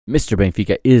Mr.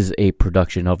 Benfica is a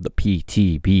production of the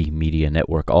PTB Media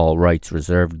Network. All rights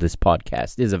reserved. This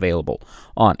podcast is available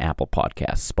on Apple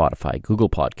Podcasts, Spotify, Google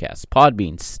Podcasts,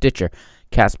 Podbean, Stitcher,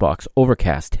 Castbox,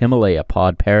 Overcast, Himalaya,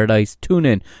 Pod Paradise,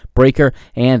 TuneIn, Breaker,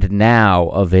 and now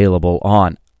available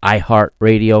on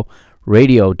iHeartRadio,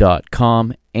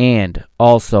 radio.com, and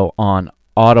also on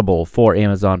Audible for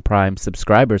Amazon Prime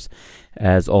subscribers.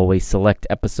 As always, select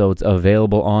episodes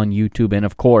available on YouTube and,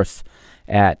 of course,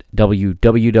 at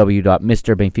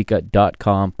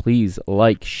www.mrbenfica.com. Please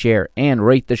like, share, and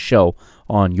rate the show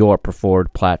on your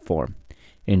preferred platform.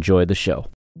 Enjoy the show.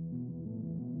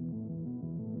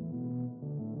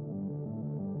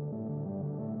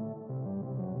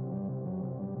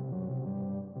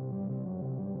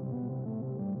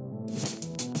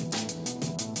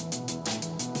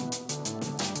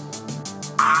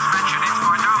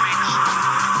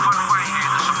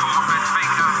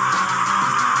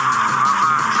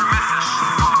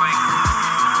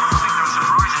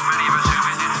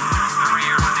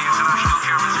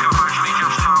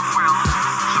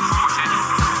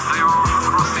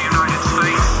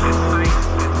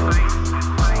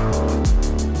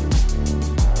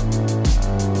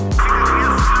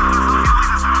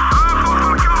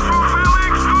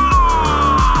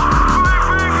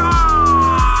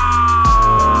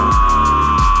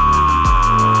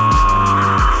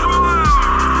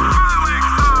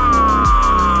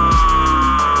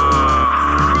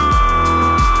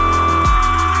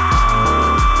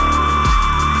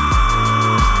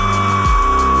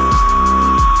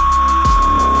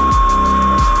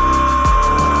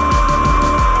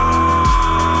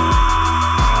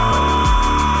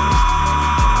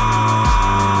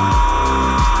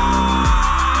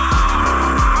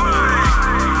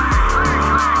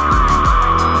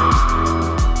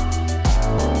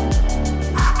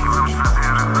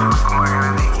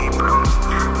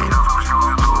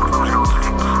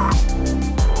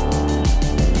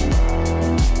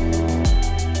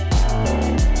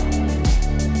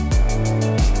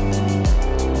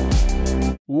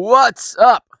 What's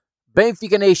up,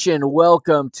 Benfica Nation?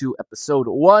 Welcome to episode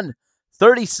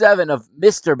 137 of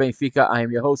Mr. Benfica. I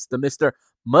am your host, the Mr.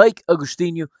 Mike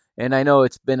Agostinho, and I know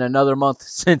it's been another month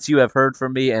since you have heard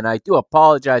from me, and I do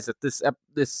apologize that this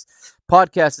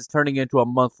podcast is turning into a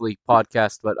monthly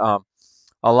podcast, but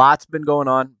a lot's been going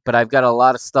on, but I've got a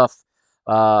lot of stuff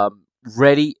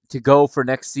ready to go for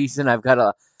next season. I've got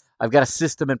a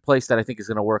system in place that I think is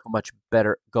going to work much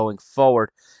better going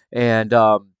forward, and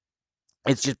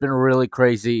it's just been really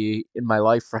crazy in my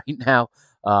life right now.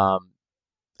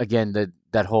 Again,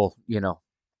 that whole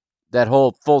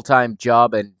full-time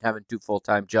job and having two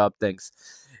full-time job things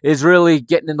is really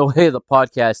getting in the way of the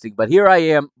podcasting. But here I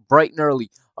am, bright and early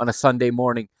on a Sunday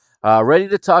morning, ready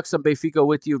to talk some Benfica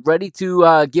with you, ready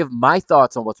to give my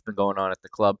thoughts on what's been going on at the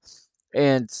club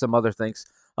and some other things.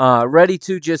 Ready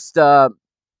to just let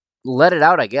it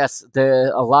out, I guess.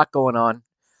 There's a lot going on.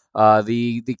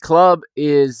 The club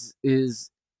is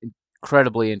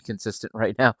incredibly inconsistent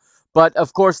right now, but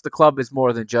of course the club is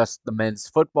more than just the men's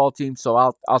football team. So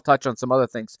I'll touch on some other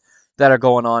things that are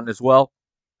going on as well,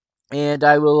 and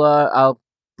I'll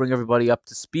bring everybody up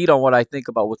to speed on what I think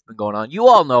about what's been going on. You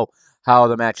all know how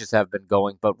the matches have been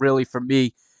going, but really for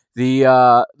me,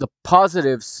 the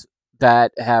positives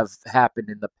that have happened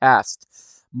in the past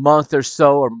month or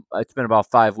so, or it's been about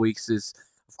 5 weeks, is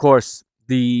of course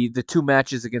the two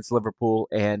matches against Liverpool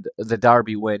and the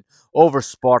derby win over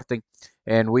Sporting.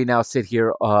 And we now sit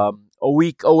here a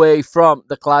week away from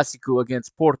the Clásico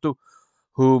against Porto,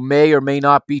 who may or may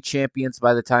not be champions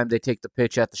by the time they take the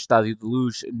pitch at the Estádio da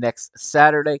Luz next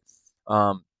Saturday.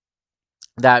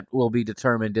 That will be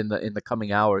determined in the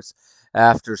coming hours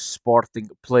after Sporting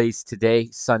plays today,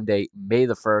 Sunday, May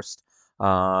the 1st.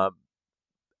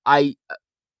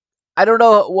 I don't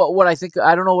know what I think.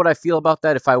 I don't know what I feel about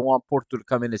that. If I want Porto to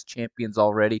come in as champions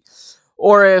already,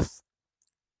 or if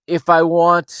I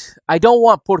don't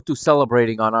want Porto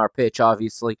celebrating on our pitch,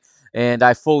 obviously, and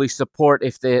I fully support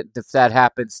if that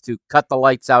happens to cut the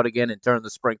lights out again and turn the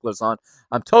sprinklers on.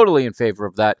 I'm totally in favor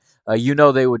of that.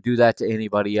 They would do that to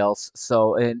anybody else.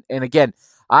 So and again,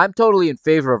 I'm totally in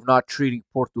favor of not treating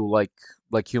Porto like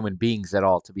human beings at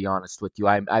all. To be honest with you,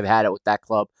 I've had it with that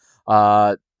club.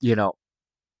 I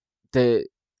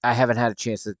haven't had a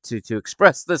chance to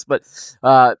express this, but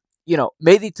Mehdi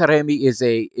Taremi is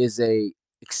a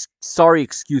sorry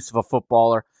excuse of a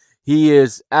footballer. He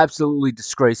is absolutely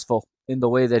disgraceful in the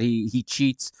way that he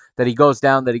cheats, that he goes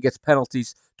down, that he gets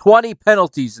penalties. 20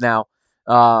 penalties now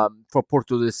for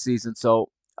Porto this season. So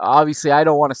obviously, I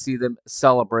don't want to see them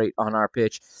celebrate on our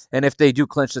pitch. And if they do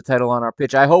clinch the title on our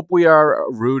pitch, I hope we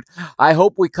are rude. I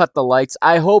hope we cut the lights.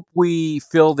 I hope we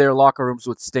fill their locker rooms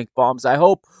with stink bombs. I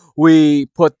hope we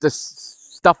put the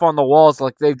stuff on the walls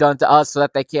like they've done to us so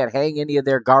that they can't hang any of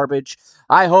their garbage.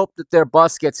 I hope that their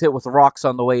bus gets hit with rocks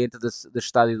on the way into the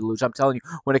Stadio de Luz. I'm telling you,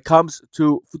 when it comes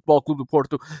to Football Club de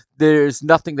Porto, there's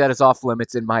nothing that is off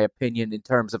limits, in my opinion, in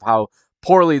terms of how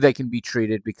poorly they can be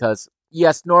treated. Because,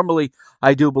 yes, normally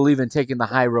I do believe in taking the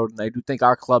high road, and I do think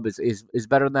our club is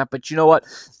better than that. But you know what?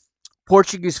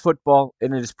 Portuguese football,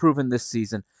 and it is proven this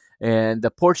season, and the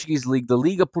Portuguese league, the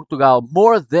Liga Portugal,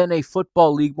 more than a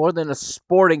football league, more than a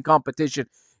sporting competition,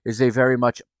 is a very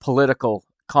much political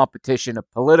competition, a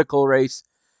political race.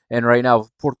 And right now,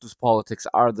 Porto's politics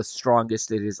are the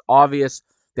strongest. It is obvious.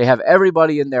 They have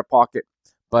everybody in their pocket,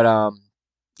 but I'm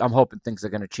hoping things are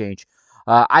going to change.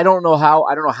 I don't know how.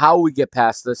 I don't know how we get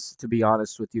past this, to be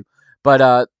honest with you.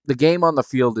 But the game on the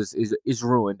field is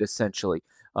ruined essentially.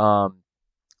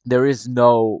 There is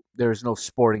no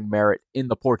sporting merit in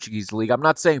the Portuguese league. I'm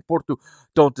not saying Porto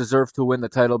don't deserve to win the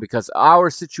title, because our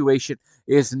situation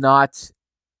is not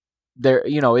there.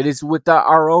 It is with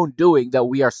our own doing that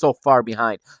we are so far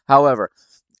behind. However,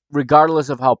 regardless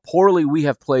of how poorly we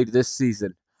have played this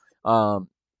season, um,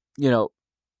 you know,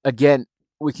 again,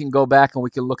 we can go back and we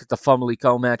can look at the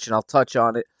Famalicão match, and I'll touch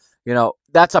on it.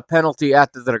 That's a penalty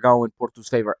at the Dragão in Porto's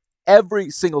favor every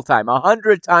single time,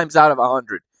 100 times out of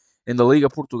 100 in the Liga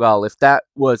Portugal. If that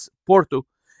was Porto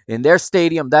in their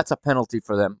stadium, that's a penalty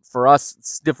for them. For us,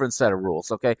 it's a different set of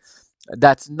rules. Okay,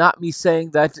 that's not me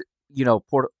saying that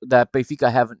that Benfica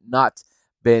have not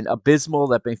been abysmal,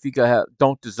 that Benfica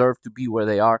don't deserve to be where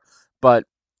they are, but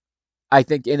I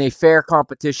think in a fair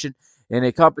competition, in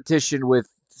a competition with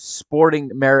sporting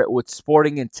merit, with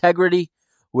sporting integrity,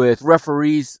 with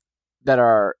referees that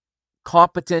are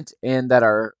competent and that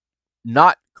are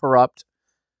not corrupt,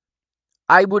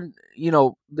 I would,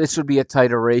 this would be a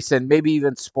tighter race, and maybe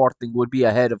even Sporting would be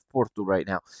ahead of Porto right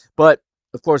now. But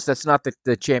of course, that's not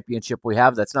the championship we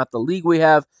have. That's not the league we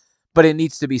have. But it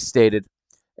needs to be stated.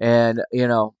 And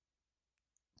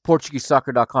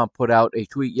PortugueseSoccer.com put out a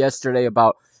tweet yesterday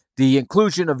about the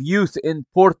inclusion of youth in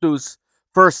Porto's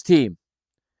first team.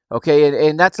 Okay,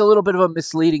 and that's a little bit of a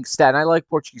misleading stat. And I like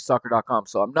PortugueseSoccer.com,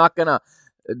 so I'm not gonna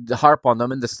harp on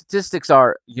them. And the statistics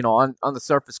are, on the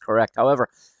surface correct. However,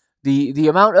 the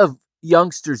amount of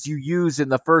youngsters you use in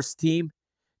the first team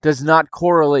does not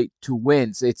correlate to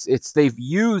wins. It's they've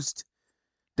used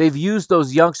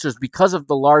those youngsters because of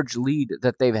the large lead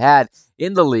that they've had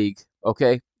in the league.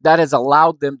 Okay, that has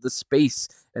allowed them the space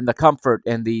and the comfort,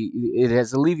 and it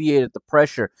has alleviated the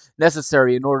pressure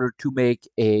necessary in order to make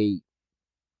a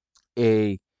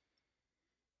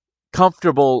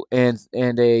comfortable and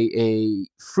a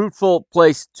fruitful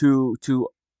place to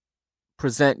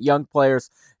present young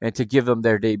players and to give them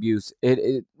their debuts.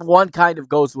 One kind of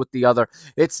goes with the other.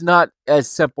 It's not as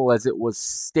simple as it was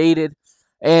stated.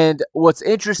 And what's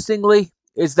interestingly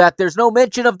is that there's no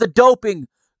mention of the doping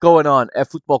going on at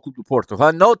Football Club de Porto.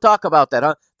 Huh? No talk about that,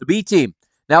 huh? The B team.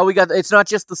 Now it's not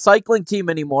just the cycling team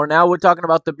anymore. Now we're talking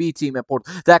about the B team at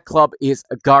Porto. That club is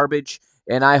garbage,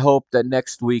 and I hope that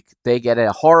next week they get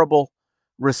a horrible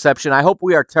reception. I hope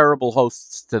we are terrible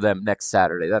hosts to them next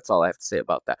Saturday. That's all I have to say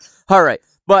about that. All right.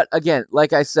 But again,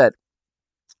 like I said,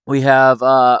 we have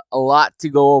a lot to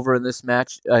go over in this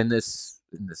match, in this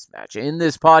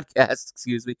podcast.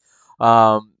 Excuse me.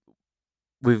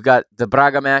 We've got the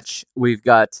Braga match. We've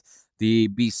got the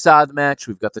Bissad match.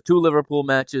 We've got the two Liverpool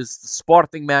matches, the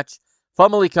Sporting match,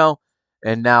 Famalicão,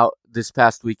 and now this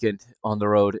past weekend on the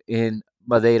road in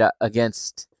Madeira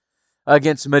against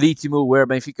Marítimo, where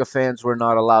Benfica fans were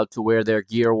not allowed to wear their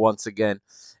gear once again.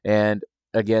 And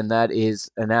again, that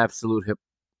is an absolute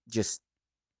just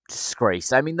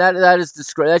disgrace. I mean, that is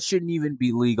disgrace. That shouldn't even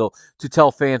be legal to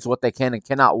tell fans what they can and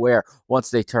cannot wear once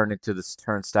they turn into the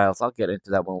turnstiles. I'll get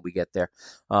into that when we get there,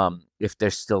 if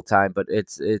there's still time. But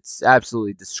it's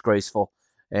absolutely disgraceful,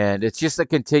 and it's just a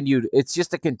continued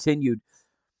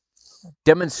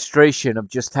demonstration of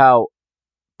just how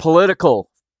political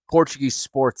Portuguese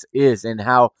sports is, and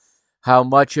how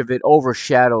much of it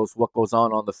overshadows what goes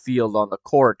on the field, on the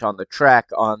court, on the track,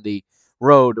 on the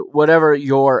road, whatever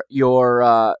your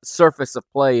surface of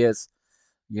play is.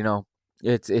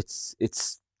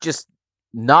 It's just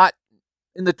not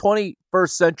in the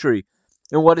 21st century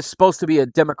in what is supposed to be a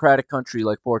democratic country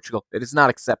like Portugal. It is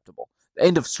not acceptable.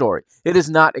 End of story. It is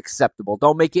not acceptable.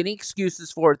 Don't make any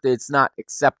excuses for it. It's not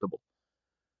acceptable.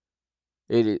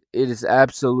 It is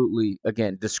absolutely,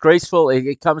 again, disgraceful.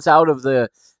 It comes out of the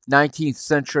 19th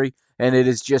century, and it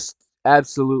is just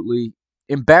absolutely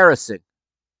embarrassing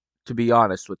to be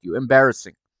honest with you.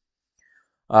 Embarrassing.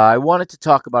 I wanted to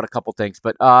talk about a couple things,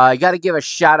 but I got to give a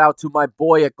shout out to my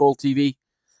boy at Gold TV,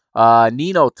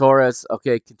 Nino Torres.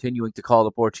 Okay, continuing to call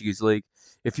the Portuguese league.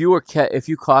 If you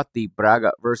caught the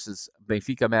Braga versus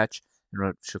Benfica match,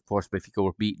 which of course Benfica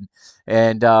were beaten,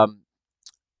 and I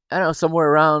don't know, somewhere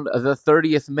around the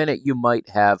 30th minute, you might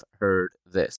have heard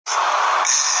this.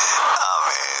 Oh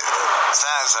man,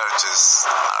 fans are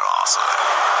awesome.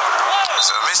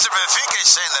 So Mr. Benfica is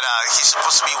saying that he's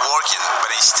supposed to be working,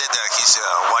 but instead he's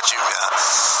watching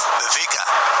Benfica.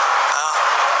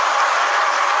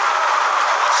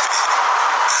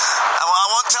 I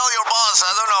won't tell your boss.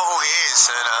 I don't know who he is.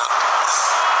 So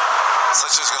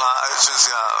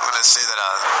I'm gonna say that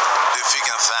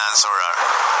Benfica fans are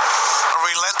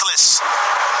relentless.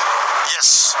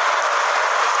 Yes.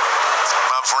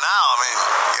 But for now, I mean,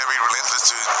 you gotta be relentless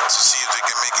to see if they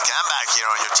can make a comeback here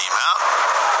on your team,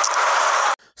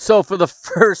 huh? So for the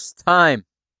first time,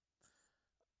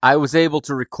 I was able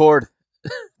to record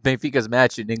Benfica's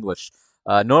match in English.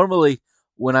 Normally,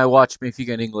 when I watch Benfica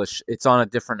in English, it's on a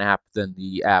different app than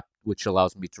the app which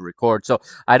allows me to record. So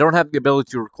I don't have the ability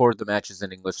to record the matches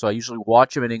in English. So I usually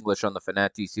watch them in English on the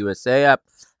Fanatis USA app,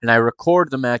 and I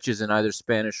record the matches in either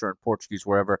Spanish or in Portuguese,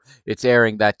 wherever it's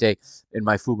airing that day in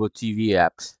my Fubo TV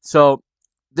app. So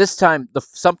this time,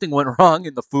 something went wrong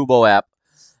in the Fubo app,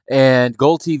 and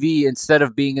Gold TV, instead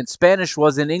of being in Spanish,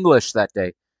 was in English that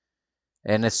day.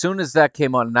 And as soon as that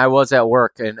came on, and I was at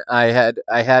work, and I had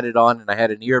it on, and I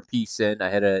had an earpiece in, I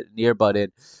had an earbud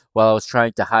in, while I was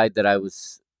trying to hide that I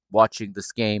was watching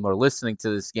this game or listening to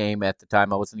this game at the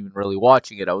time. I wasn't even really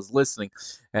watching it; I was listening,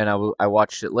 and I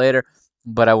watched it later.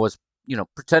 But I was,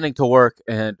 pretending to work,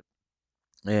 and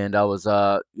I was,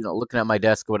 looking at my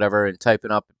desk or whatever and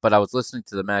typing up. But I was listening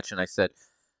to the match, and I said,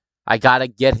 I gotta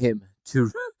get him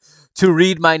to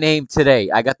read my name today.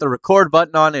 I got the record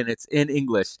button on, and it's in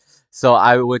English. So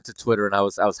I went to Twitter, and I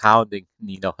was hounding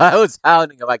Nino. I was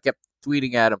hounding him. I kept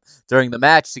tweeting at him during the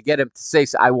match to get him to say,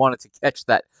 so I wanted to catch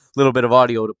that little bit of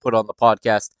audio to put on the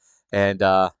podcast. And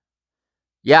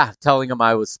telling him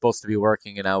I was supposed to be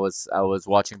working and I was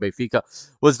watching Benfica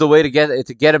was the way to get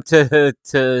him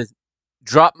to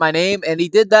drop my name, and he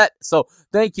did that. So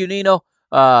thank you, Nino.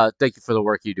 Thank you for the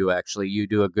work you do. Actually, you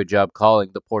do a good job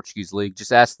calling the Portuguese league.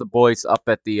 Just ask the boys up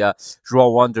at the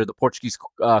João Wonder, the Portuguese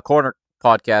Corner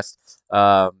podcast.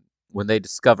 When they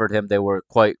discovered him, they were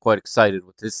quite excited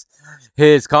with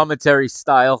his commentary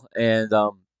style, and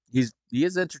he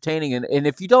is entertaining. And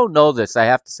if you don't know this, I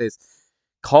have to say this: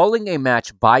 calling a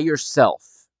match by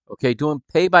yourself, okay, doing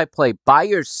play-by-play by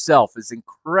yourself is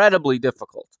incredibly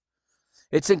difficult.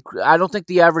 I don't think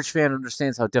the average fan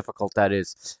understands how difficult that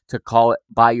is to call it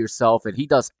by yourself, and he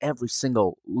does every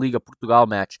single Liga Portugal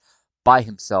match by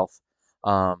himself.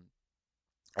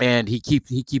 And he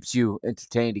keeps you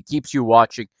entertained. He keeps you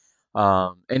watching,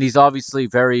 and he's obviously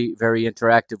very very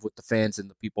interactive with the fans and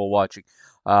the people watching.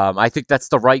 I think that's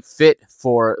the right fit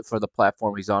for the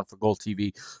platform he's on, for Gold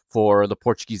TV, for the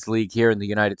Portuguese league here in the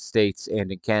United States and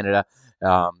in Canada.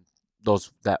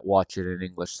 Those that watch it in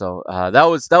English. So that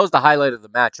was the highlight of the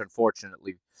match,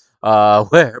 unfortunately,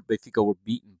 where Benfica were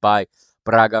beaten by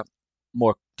Braga.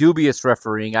 More dubious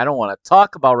refereeing. I don't want to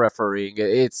talk about refereeing.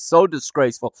 It's so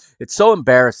disgraceful. It's so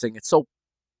embarrassing. It's so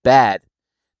bad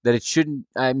that it shouldn't.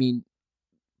 I mean,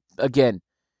 again,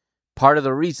 part of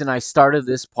the reason I started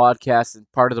this podcast,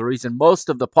 and part of the reason most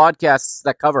of the podcasts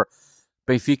that cover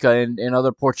Benfica and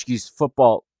other Portuguese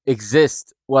football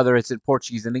exist, whether it's in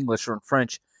Portuguese and English or in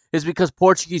French, is because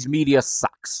Portuguese media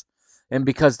sucks. And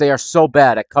because they are so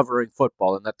bad at covering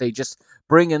football, and that they just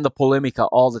bring in the polemica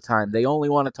all the time. They only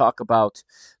want to talk about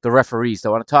the referees. They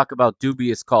want to talk about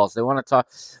dubious calls. They want to talk,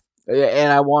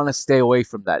 and I want to stay away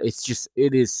from that.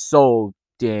 It is so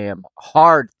damn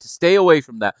hard to stay away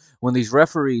from that when these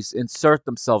referees insert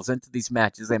themselves into these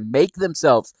matches and make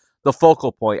themselves the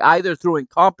focal point, either through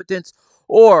incompetence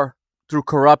or through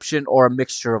corruption, or a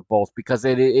mixture of both, because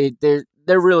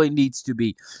there really needs to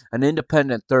be an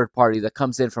independent third party that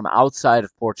comes in from outside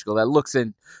of Portugal that looks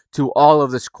into all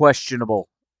of this questionable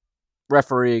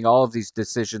refereeing, all of these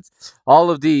decisions,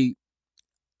 all of the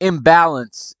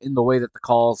imbalance in the way that the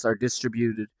calls are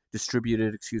distributed,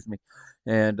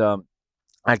 and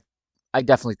I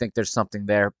definitely think there's something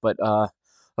there, but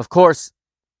of course,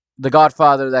 the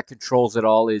Godfather that controls it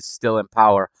all is still in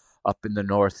power up in the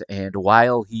north, and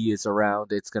while he is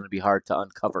around, it's going to be hard to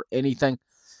uncover anything.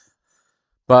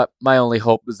 But my only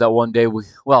hope is that one day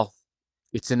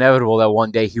it's inevitable that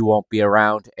one day he won't be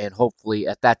around, and hopefully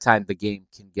at that time the game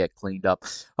can get cleaned up.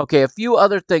 Okay, a few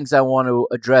other things I want to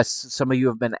address. Some of you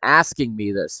have been asking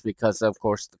me this because, of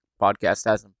course, the podcast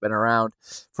hasn't been around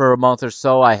for a month or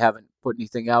so. I haven't put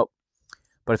anything out.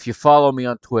 But if you follow me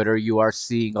on Twitter, you are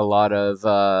seeing a lot of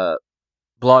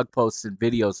blog posts and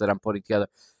videos that I'm putting together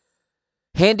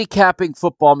handicapping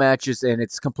football matches, and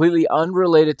it's completely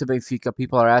unrelated to Benfica.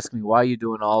 People are asking me why are you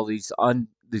doing all these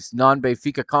non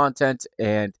Benfica content,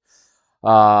 and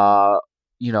uh,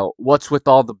 what's with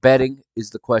all the betting is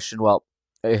the question. Well,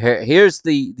 here's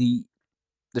the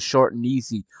short and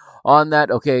easy on that.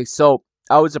 Okay, so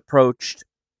I was approached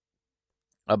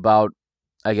about,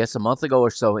 I guess, a month ago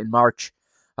or so in March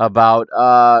about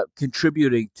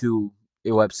contributing to a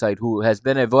website who has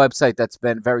been a website that's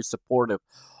been very supportive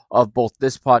of both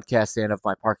this podcast and of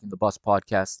my Parking the Bus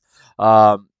podcast.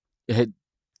 It,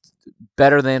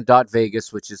 better than dot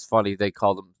Vegas, which is funny. They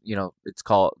call them,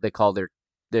 they call their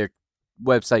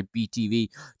website BTV,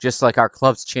 just like our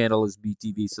club's channel is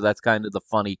BTV. So that's kind of the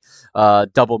funny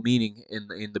double meaning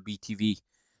in the BTV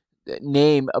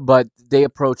name. But they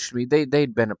approached me.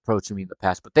 They'd been approaching me in the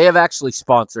past, but they have actually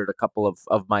sponsored a couple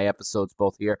of my episodes,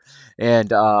 both here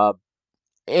and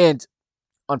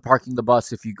on Parking the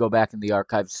Bus. If you go back in the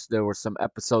archives, there were some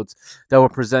episodes that were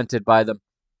presented by them,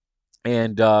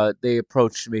 and they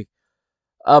approached me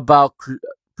about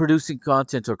producing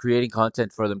content or creating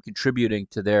content for them, contributing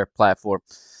to their platform.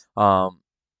 Um,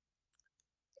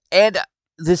 and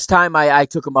this time I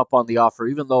took them up on the offer,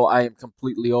 even though I am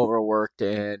completely overworked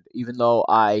and even though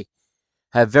I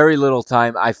have very little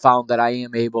time. I found that I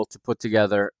am able to put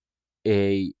together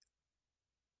a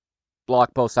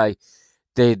blog post.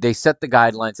 They set the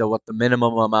guidelines of what the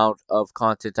minimum amount of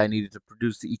content I needed to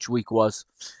produce each week was,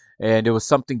 and it was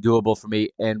something doable for me.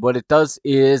 And what it does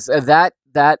is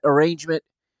that arrangement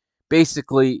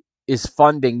basically is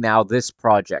funding now this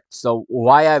project. So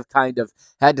why I've kind of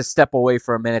had to step away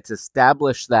for a minute to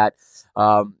establish that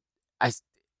um, I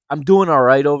I'm doing all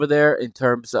right over there in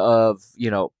terms of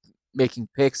making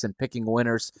picks and picking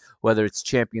winners, whether it's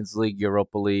Champions League,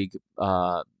 Europa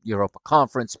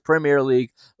Conference, Premier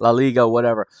League, La Liga,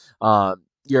 whatever.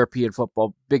 European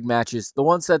football, big matches, the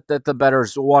ones that the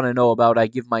bettors want to know about. I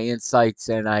give my insights,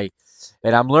 and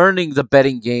I'm learning the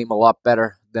betting game a lot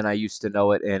better than I used to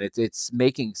know it, and it's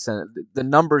making sense. The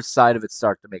numbers side of it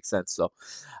start to make sense. So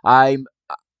I'm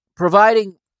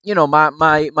providing,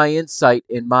 my insight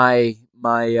and my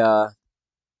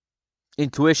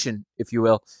intuition, if you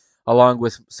will, along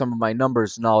with some of my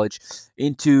numbers knowledge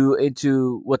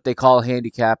into what they call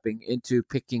handicapping, into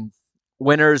picking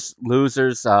winners,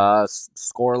 losers,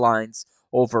 score lines,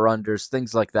 over unders,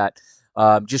 things like that.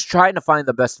 Just trying to find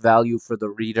the best value for the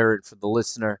reader and for the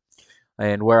listener,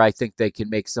 and where I think they can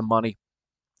make some money.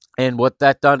 And what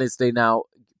that done is they now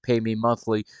pay me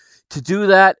monthly to do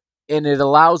that, and it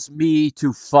allows me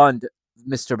to fund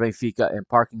Mr. Benfica and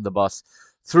Parking the Bus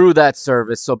through that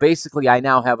service. So basically, I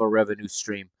now have a revenue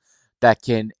stream that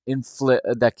can insert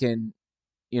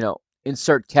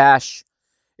cash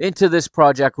into this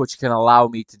project, which can allow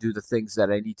me to do the things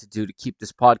that I need to do to keep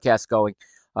this podcast going.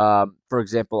 For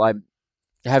example, I'm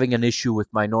having an issue with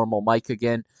my normal mic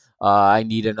again. I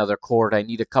need another cord. I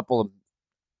need a couple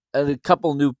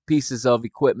new pieces of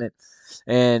equipment,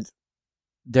 and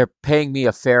they're paying me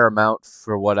a fair amount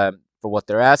for what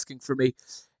they're asking for me.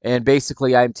 And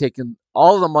basically, I'm taking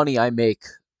all the money I make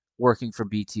working for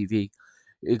BTV.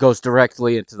 It goes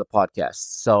directly into the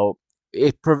podcast, so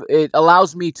it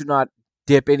allows me to not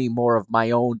dip any more of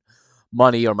my own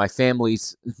money or my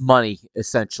family's money,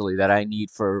 essentially, that I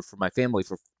need for my family,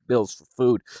 for bills, for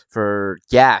food, for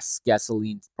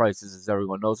gasoline prices, as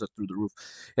everyone knows, are through the roof.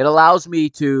 It allows me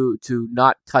to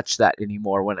not touch that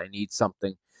anymore when I need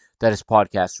something that is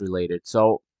podcast related.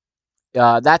 So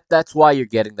that's why you're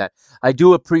getting that. I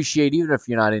do appreciate, even if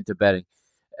you're not into betting,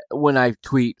 when I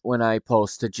tweet, when I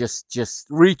post, to just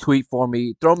retweet for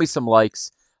me, throw me some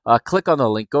likes, click on the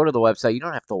link, go to the website. You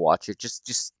don't have to watch it.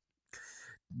 Just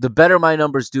the better my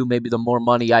numbers do, maybe the more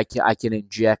money I can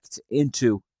inject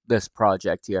into this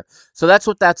project here. So that's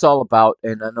what that's all about.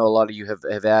 And I know a lot of you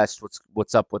have asked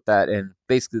what's up with that, and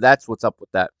basically that's what's up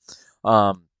with that.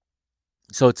 Um,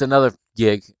 so it's another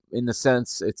gig. In the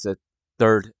sense, it's a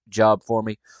third job for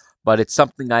me, but it's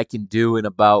something I can do in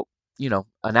about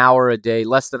an hour a day,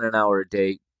 less than an hour a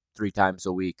day, 3 times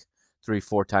a week,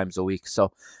 3-4 times a week.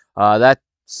 So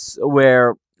that's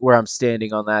where I'm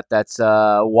standing on that. That's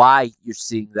why you're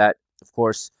seeing that. Of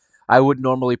course, I would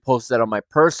normally post that on my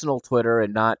personal Twitter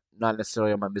and not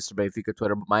necessarily on my Mr. Benfica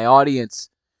Twitter, but my audience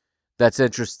that's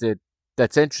interested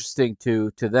that's interesting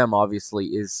to them, obviously,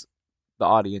 is the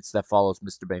audience that follows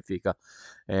Mr. Benfica,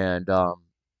 and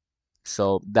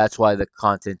so that's why the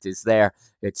content is there.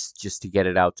 It's just to get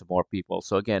it out to more people.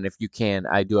 So again, if you can,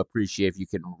 I do appreciate if you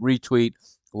can retweet,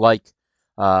 like,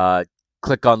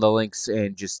 click on the links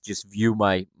and just view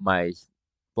my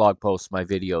blog posts, my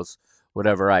videos,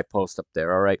 whatever I post up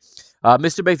there. All right.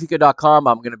 MrBenfica.com,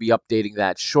 I'm going to be updating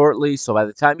that shortly. So by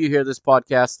the time you hear this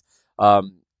podcast,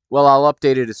 well, I'll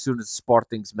update it as soon as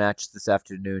Sporting's match this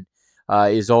afternoon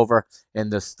is over,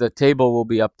 and the table will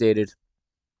be updated.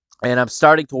 And I'm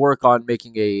starting to work on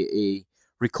making a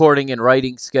recording and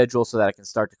writing schedule so that I can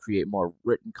start to create more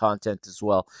written content as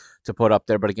well to put up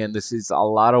there. But again, this is a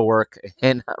lot of work,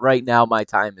 and right now my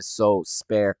time is so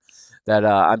spare that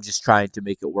I'm just trying to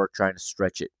make it work, trying to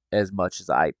stretch it as much as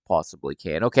I possibly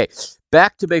can. Okay,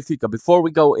 back to Benfica. Before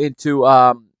we go into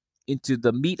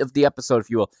the meat of the episode, if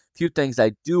you will, a few things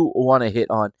I do want to hit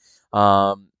on.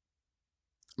 I'm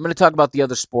going to talk about the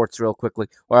other sports real quickly,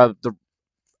 or the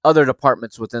other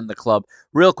departments within the club.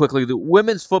 Real quickly, the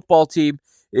women's football team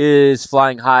is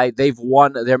flying high. They've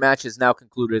won. Their match is now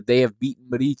concluded. They have beaten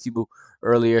Marítimo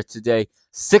earlier today,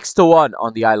 6-1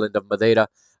 on the island of Madeira.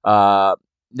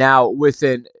 Now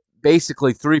within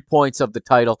basically 3 points of the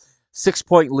title,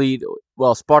 6-point lead.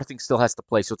 Well, Sporting still has to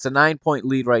play, so it's a 9-point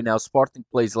lead right now. Sporting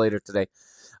plays later today.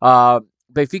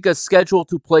 Benfica is scheduled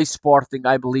to play Sporting,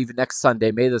 I believe, next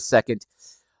Sunday, May the 2nd.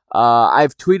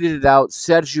 I've tweeted it out.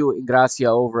 Sergio Ingracia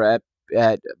over at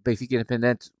Benfica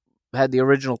Independent had the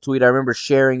original tweet. I remember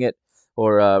sharing it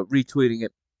or retweeting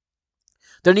it.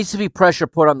 There needs to be pressure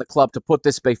put on the club to put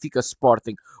this Benfica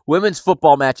Sporting women's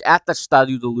football match at the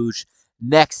Estádio da Luz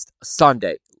next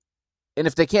Sunday. And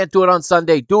if they can't do it on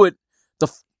Sunday, do it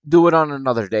on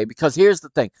another day. Because here's the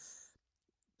thing.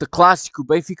 The Clásico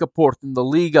Benfica Porto in the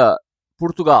Liga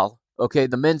Portugal, okay,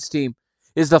 the men's team,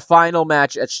 is the final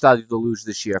match at Estádio da Luz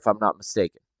this year, if I'm not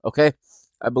mistaken. Okay?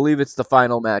 I believe it's the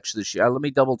final match this year. Let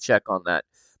me double check on that.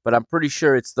 But I'm pretty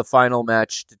sure it's the final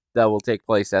match that will take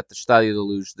place at the Estádio da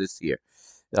Luz this year.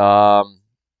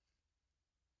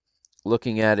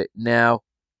 Looking at it now.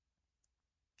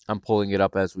 I'm pulling it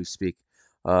up as we speak.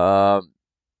 Benfica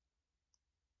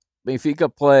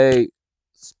play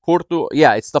Porto.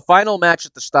 Yeah, it's the final match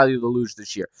at the Estádio da Luz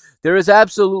this year. There is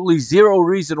absolutely zero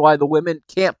reason why the women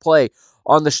can't play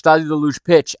on the Estádio da Luz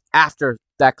pitch after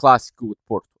that Clásico with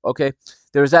Porto. Okay?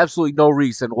 There is absolutely no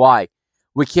reason why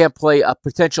we can't play a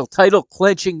potential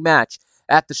title-clinching match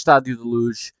at the Estádio da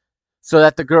Luz so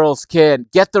that the girls can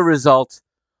get the result,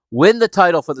 win the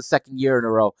title for the second year in a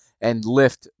row, and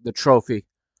lift the trophy.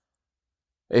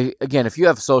 Again, if you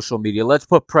have social media, let's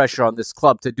put pressure on this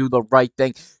club to do the right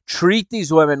thing. Treat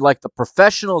these women like the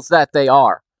professionals that they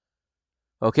are.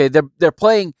 Okay, they're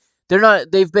playing.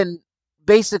 They've been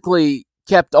basically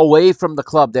kept away from the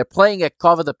club. They're playing at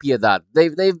Cova da Piedade.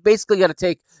 They've basically got to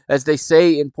take, as they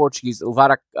say in Portuguese,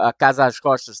 levar a casa às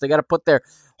costas. They got to put their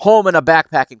home in a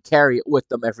backpack and carry it with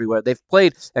them everywhere. They've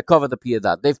played at Cova da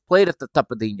Piedade. They've played at the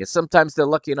Tapadinha. Sometimes they're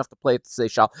lucky enough to play at the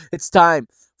Seixal. It's time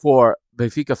for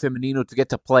Benfica Feminino to get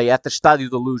to play at the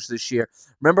Estádio da Luz this year.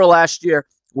 Remember last year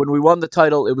when we won the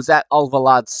title, it was at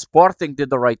Alvalade. Sporting did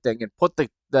the right thing and put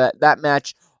that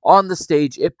match on the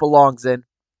stage it belongs in.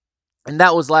 And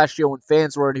that was last year when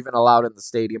fans weren't even allowed in the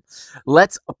stadium.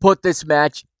 Let's put this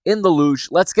match in the Luz.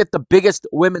 Let's get the biggest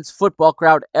women's football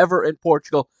crowd ever in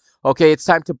Portugal. Okay, it's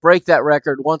time to break that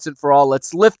record once and for all.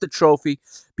 Let's lift the trophy.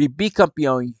 Be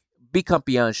bicampeões.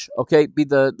 Okay, be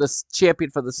the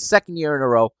champion for the second year in a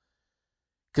row.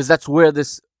 Because that's where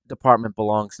this department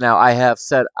belongs. Now, I have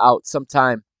set out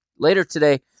sometime later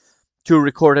today to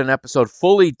record an episode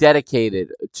fully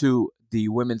dedicated to the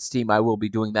women's team. I will be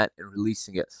doing that and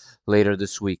releasing it later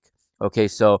this week. Okay,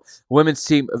 so women's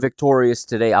team victorious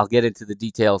today. I'll get into the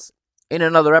details in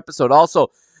another episode. Also,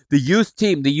 the youth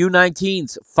team, the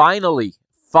U19s, finally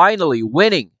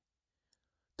winning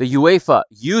the UEFA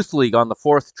Youth League on the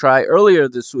fourth try earlier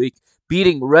this week,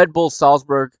 beating Red Bull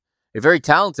Salzburg, a very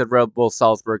talented Red Bull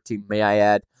Salzburg team, may I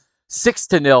add,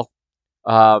 6-0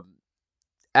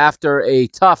 after a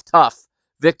tough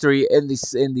victory in the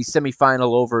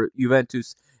semifinal over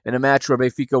Juventus in a match where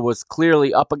Benfica was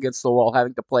clearly up against the wall,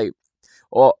 having to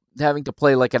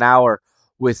play like an hour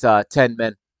with 10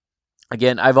 men.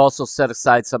 Again, I've also set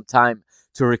aside some time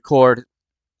to record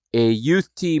a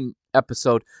youth team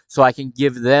episode so I can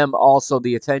give them also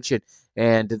the attention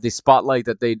and the spotlight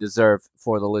that they deserve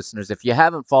for the listeners. If you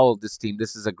haven't followed this team,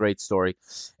 this is a great story.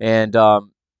 And I'll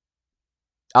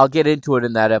get into it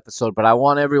in that episode, but I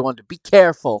want everyone to be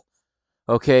careful,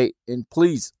 okay? And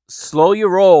please, slow your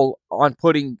roll on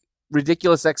putting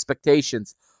ridiculous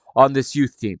expectations on this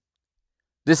youth team.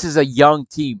 This is a young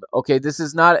team, okay? It's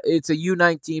a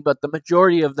U19, but the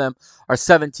majority of them are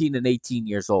 17 and 18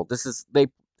 years old.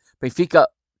 Benfica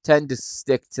tend to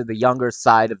stick to the younger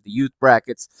side of the youth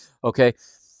brackets, okay?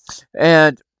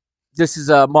 And this is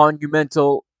a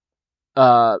monumental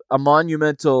a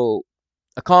monumental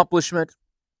accomplishment,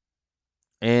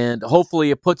 and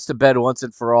hopefully it puts to bed once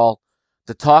and for all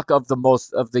the talk of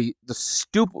the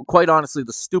stupid, quite honestly,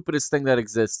 the stupidest thing that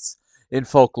exists in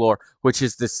folklore, which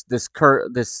is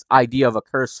this idea of a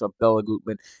curse of Bela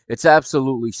Gutman. It's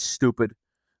absolutely stupid.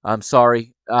 I'm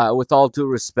sorry, with all due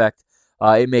respect,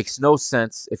 it makes no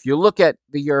sense. If you look at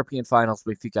the European finals,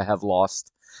 Benfica have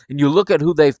lost, and you look at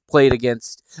who they've played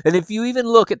against, and if you even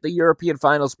look at the European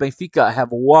finals, Benfica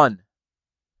have won.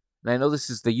 And I know this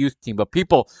is the youth team, but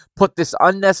people put this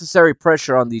unnecessary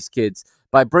pressure on these kids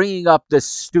by bringing up this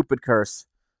stupid curse,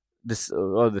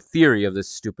 or the theory of this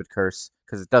stupid curse,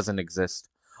 because it doesn't exist.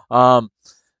 Um,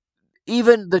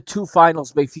 Even the two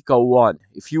finals Benfica won,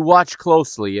 if you watch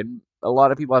closely, and a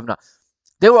lot of people have not,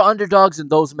 they were underdogs in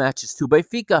those matches too.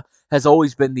 Benfica has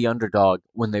always been the underdog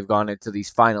when they've gone into these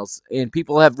finals, and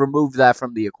people have removed that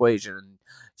from the equation and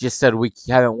just said we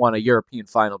haven't won a European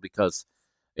final because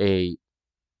a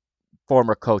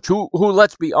former coach, who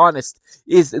let's be honest,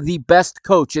 is the best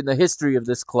coach in the history of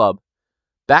this club.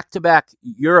 Back-to-back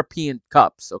European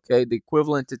Cups, okay, the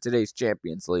equivalent to today's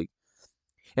Champions League.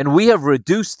 And we have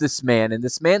reduced this man and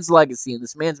this man's legacy and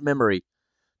this man's memory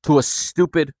to a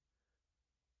stupid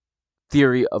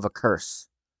theory of a curse.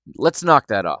 Let's knock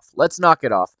that off. Let's knock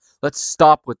it off. Let's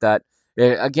stop with that.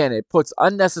 Again, it puts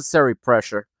unnecessary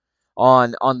pressure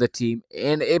on the team,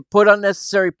 and it put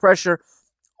unnecessary pressure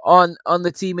on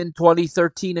the team in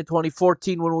 2013 and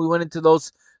 2014 when we went into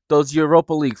those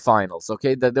Europa League finals.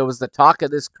 Okay, that there was the talk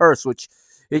of this curse, which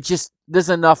it just there's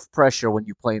enough pressure when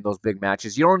you play in those big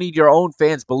matches. You don't need your own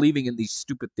fans believing in these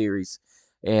stupid theories,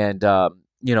 and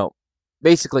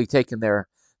basically taking their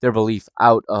belief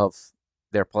out of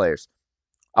their players.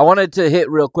 I wanted to hit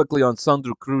real quickly on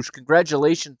Sandro Cruz.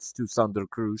 Congratulations to Sandro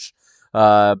Cruz,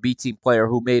 B team player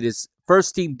who made his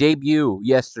first team debut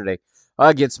yesterday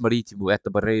against Marítimo at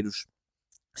the Barreiros,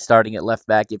 starting at left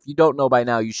back. If you don't know by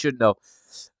now, you should know.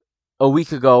 A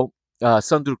week ago,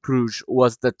 Sandro Cruz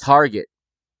was the target,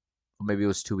 or maybe it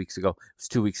was 2 weeks ago. It was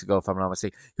 2 weeks ago, if I'm not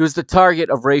mistaken. He was the target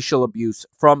of racial abuse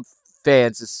from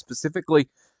fans, specifically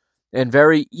and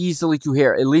very easily to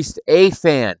hear. At least a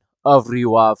fan of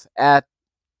Rio Ave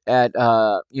in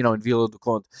Vila do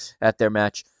Conde at their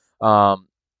match.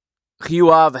 Rio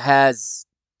Ave has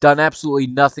done absolutely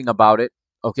nothing about it.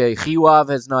 Okay, Rio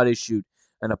Ave has not issued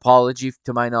an apology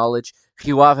to my knowledge.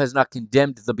 Rio Ave has not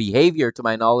condemned the behavior to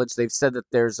my knowledge. They've said that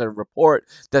there's a report,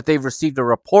 that they've received a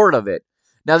report of it.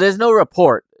 Now, there's no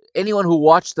report. Anyone who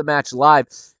watched the match live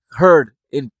heard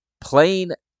in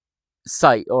plain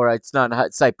sight, or it's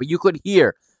not sight, but you could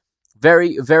hear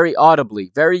very, very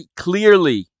audibly, very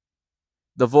clearly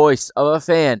the voice of a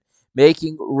fan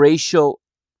making racist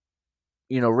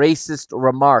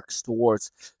remarks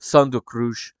towards Sandro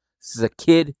Cruz. This is a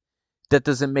kid. That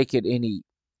doesn't make it any.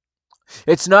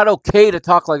 It's not okay to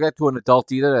talk like that to an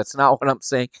adult either. That's not what I'm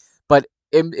saying. But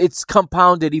it's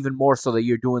compounded even more so that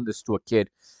you're doing this to a kid.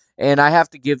 And I have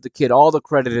to give the kid all the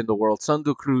credit in the world.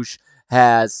 Sandro Cruz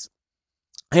has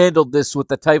handled this with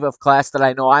the type of class that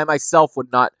I know I myself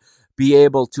would not be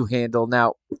able to handle.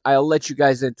 Now, I'll let you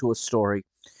guys into a story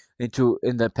in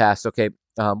the past. Okay,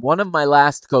 one of my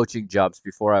last coaching jobs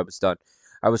before I was done,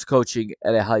 I was coaching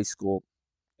at a high school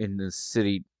in the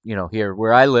city, here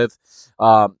where I live,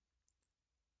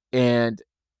 and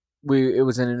it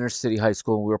was an inner city high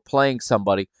school, and we were playing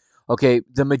somebody. Okay,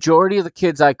 the majority of the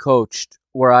kids I coached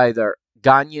were either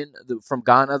Ghanaian from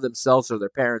Ghana themselves, or their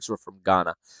parents were from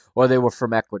Ghana, or they were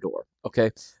from Ecuador.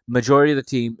 Okay, majority of the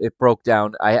team, it broke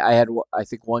down. I had, I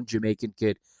think, one Jamaican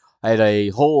kid. I had a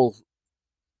whole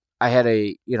I had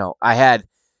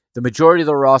the majority of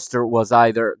the roster was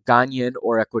either Ghanaian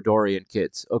or Ecuadorian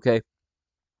kids, okay?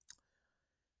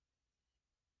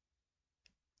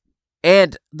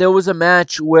 And there was a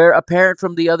match where a parent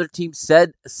from the other team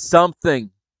said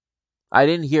something. I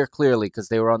didn't hear clearly because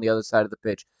they were on the other side of the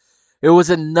pitch. It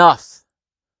was enough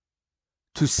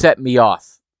to set me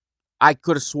off. I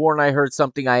could have sworn I heard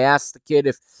something. I asked the kid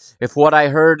if what I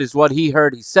heard is what he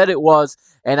heard. He said it was,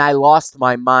 and I lost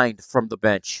my mind from the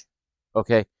bench.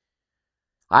 Okay?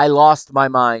 I lost my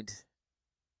mind.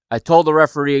 I told the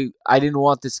referee I didn't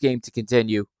want this game to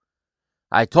continue.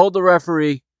 I told the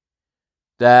referee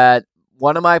that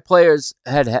one of my players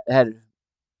had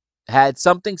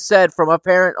something said from a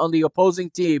parent on the opposing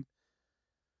team,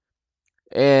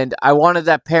 and I wanted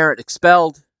that parent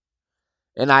expelled,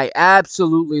 and I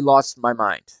absolutely lost my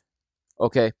mind.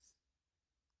 Okay?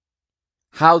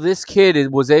 How this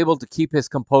kid was able to keep his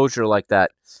composure like that,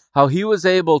 how he was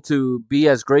able to be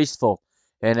as graceful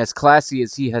and as classy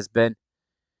as he has been,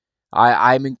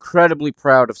 I'm incredibly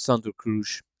proud of Sandro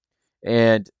Cruz.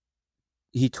 And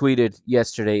he tweeted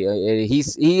yesterday.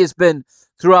 He has been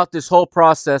throughout this whole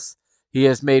process. He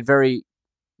has made very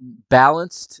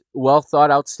balanced, well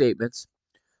thought out statements.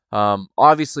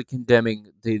 Obviously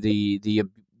condemning the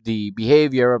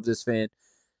behavior of this fan,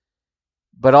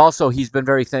 but also he's been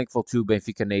very thankful to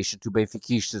Benfica Nation, to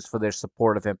Benfiquistas for their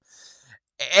support of him.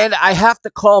 And I have to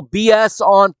call BS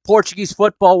on Portuguese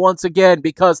football once again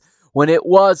because when it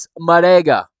was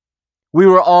Marega, we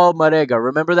were all Marega.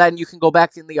 Remember that? And you can go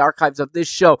back in the archives of this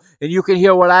show and you can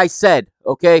hear what I said,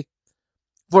 okay?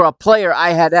 For a player,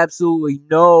 I had absolutely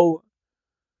no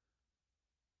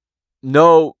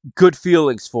good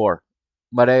feelings for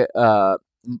Marega,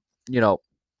 you know,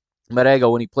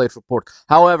 Marega when he played for Porto.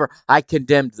 However, I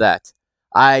condemned that.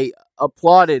 I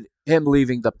applauded him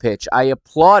leaving the pitch. I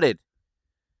applauded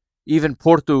even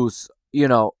Porto's,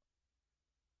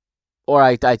 or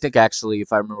I think actually,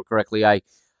 if I remember correctly,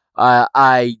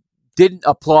 I didn't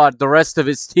applaud the rest of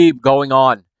his team going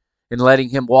on and letting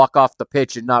him walk off the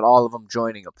pitch and not all of them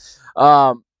joining him.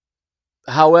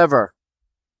 However,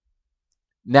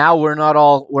 now we're not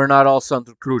all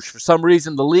Santa Cruz. For some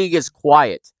reason, the league is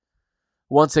quiet.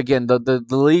 Once again, the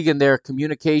league and their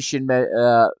communication,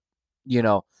 you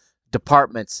know,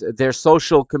 departments, their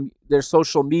social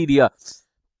media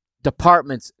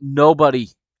departments, nobody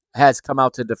has come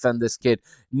out to defend this kid.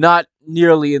 Not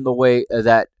nearly in the way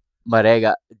that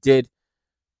Marega did.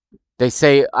 They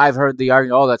say, I've heard the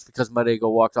argument, oh, that's because Marega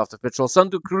walked off the pitch. Well,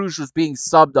 Santa Cruz was being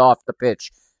subbed off the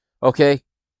pitch. Okay?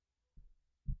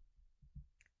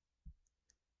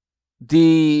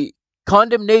 The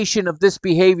condemnation of this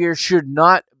behavior should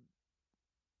not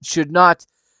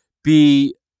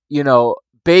be,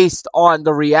 based on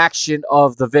the reaction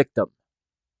of the victim.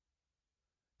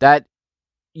 That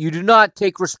you do not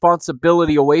take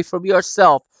responsibility away from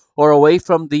yourself or away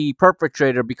from the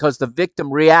perpetrator because the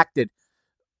victim reacted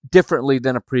differently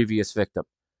than a previous victim.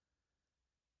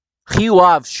 Rio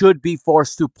Ave should be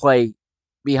forced to play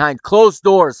behind closed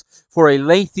doors for a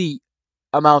lengthy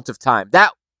amount of time.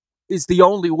 That is the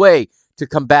only way to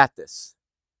combat this.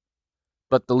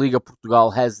 But the Liga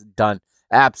Portugal has done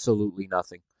absolutely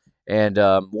nothing. And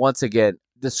once again,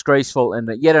 disgraceful. And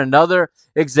yet another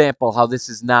example how this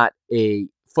is not a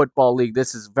football league.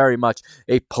 This is very much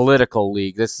a political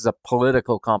league. This is a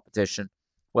political competition,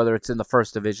 whether it's in the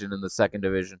first division and the second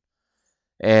division.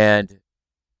 And,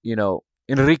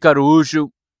 Enrique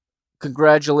Araújo,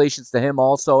 congratulations to him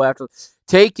also after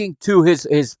taking to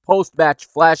his post-match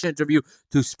flash interview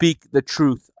to speak the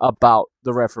truth about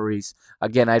the referees.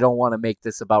 Again, I don't want to make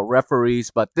this about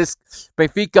referees, but this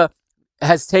Benfica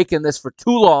has taken this for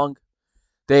too long.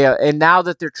 And now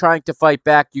that they're trying to fight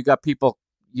back, you got people,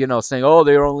 saying, "Oh,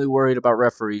 they're only worried about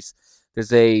referees."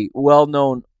 There's a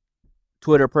well-known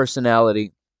Twitter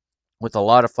personality with a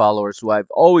lot of followers who I've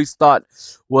always thought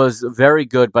was very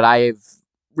good, but I've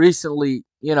recently,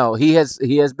 he has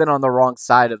been on the wrong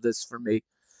side of this for me.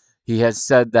 He has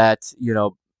said that,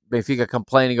 Benfica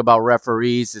complaining about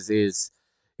referees is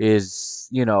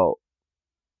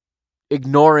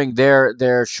ignoring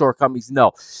their shortcomings.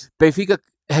 No. Benfica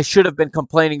should have been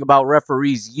complaining about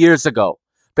referees years ago.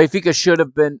 Benfica should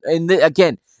have been, and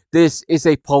again, this is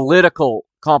a political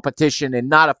competition and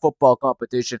not a football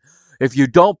competition. If you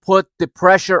don't put the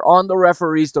pressure on the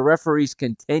referees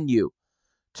continue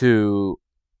to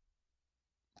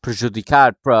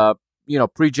prejudicate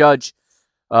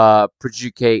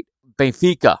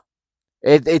Benfica.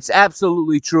 It's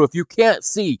absolutely true. If you can't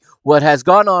see what has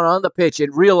gone on the pitch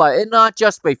and realize, and not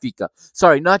just Benfica,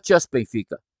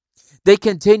 they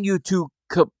continue to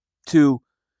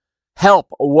help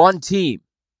one team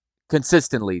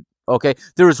consistently. Okay,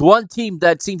 there is one team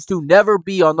that seems to never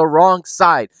be on the wrong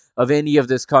side of any of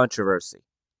this controversy.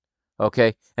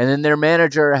 Okay, and then their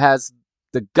manager has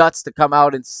the guts to come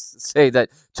out and say that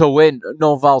to win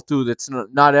no val tu, that's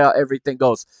not everything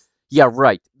goes. Yeah,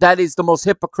 right. That is the most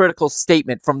hypocritical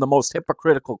statement from the most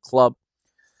hypocritical club.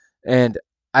 And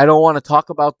I don't want to talk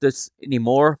about this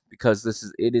anymore because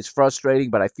it is frustrating,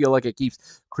 but I feel like it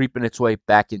keeps creeping its way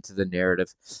back into the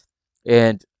narrative.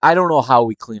 And I don't know how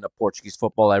we clean up Portuguese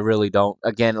football. I really don't.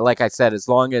 Again, like I said, as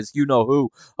long as you know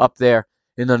who up there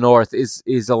in the north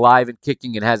is alive and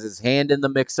kicking and has his hand in the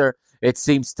mixer, it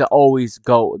seems to always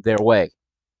go their way.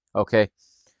 Okay?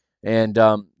 And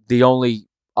the only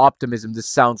optimism, this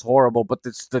sounds horrible, but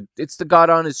it's the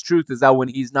God honest truth, is that when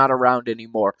he's not around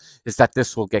anymore, is that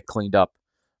this will get cleaned up.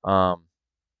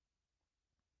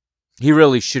 He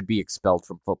really should be expelled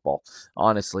from football.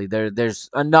 Honestly,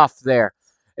 there's enough there,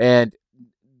 and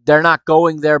they're not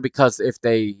going there because if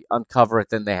they uncover it,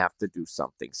 then they have to do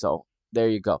something. So there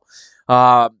you go.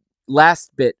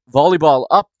 Last bit, volleyball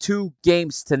up 2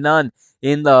 games to none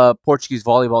in the Portuguese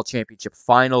Volleyball Championship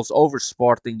Finals over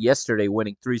Sporting yesterday,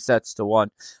 winning 3-1.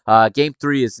 Game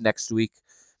 3 is next week.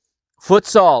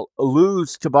 Futsal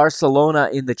lose to Barcelona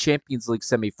in the Champions League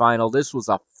semifinal. This was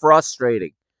a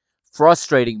frustrating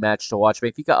match to watch.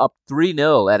 Benfica up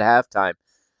 3-0 at halftime.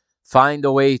 Find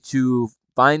a way to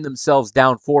find themselves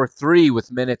down 4-3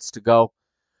 with minutes to go.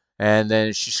 And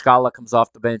then Shishkala comes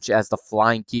off the bench as the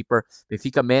flying keeper.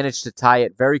 Benfica managed to tie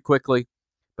it very quickly,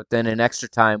 but then in extra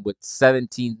time with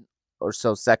 17 or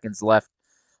so seconds left,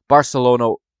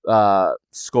 Barcelona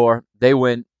score. They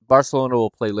win. Barcelona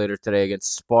will play later today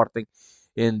against Sporting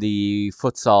in the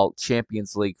Futsal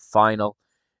Champions League final.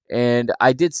 And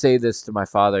I did say this to my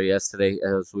father yesterday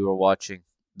as we were watching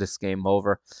this game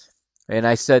over. And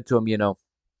I said to him,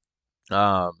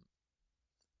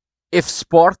 if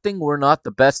Sporting were not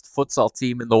the best futsal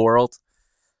team in the world,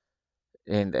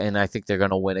 and I think they're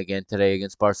going to win again today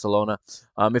against Barcelona,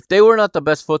 if they were not the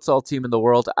best futsal team in the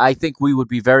world, I think we would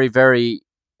be very, very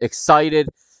excited,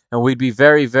 and we'd be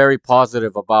very, very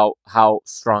positive about how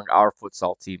strong our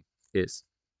futsal team is.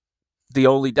 The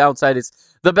only downside is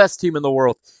the best team in the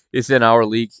world is in our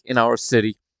league, in our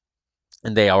city,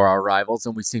 and they are our rivals,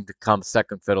 and we seem to come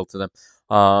second fiddle to them.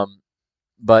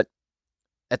 But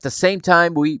at the same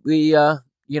time, we've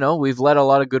let a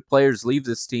lot of good players leave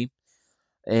this team,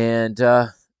 and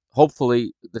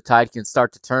hopefully the tide can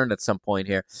start to turn at some point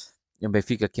here, and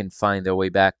Benfica can find their way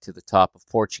back to the top of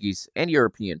Portuguese and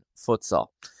European futsal.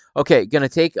 Okay, going to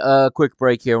take a quick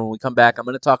break here. When we come back, I'm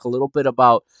going to talk a little bit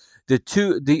about I'm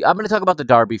going to talk about the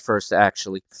derby first,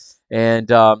 actually, and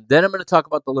then I'm going to talk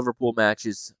about the Liverpool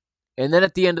matches, and then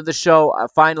at the end of the show,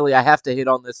 finally, I have to hit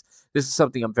on this. This is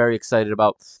something I'm very excited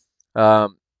about.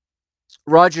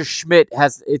 Roger Schmidt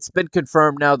it's been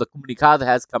confirmed now. The comunicado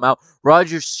has come out.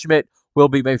 Roger Schmidt will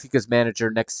be Benfica's manager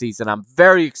next season. I'm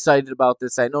very excited about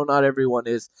this. I know not everyone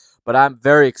is, but I'm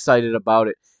very excited about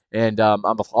it. And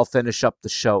I'll finish up the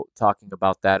show talking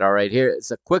about that. All right, here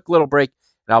it's a quick little break,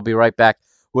 and I'll be right back.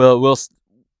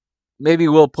 Maybe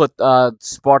we'll put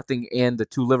Sporting and the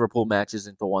two Liverpool matches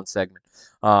into one segment.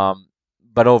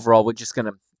 But overall, we're just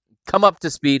gonna come up to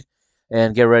speed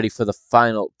and get ready for the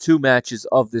final two matches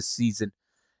of this season,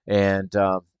 and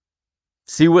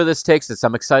see where this takes us.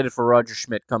 I'm excited for Roger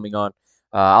Schmidt coming on.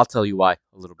 I'll tell you why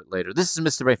a little bit later. This is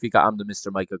Mr. Benfica. I'm the Mr.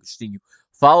 Mike Agostinho.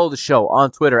 Follow the show on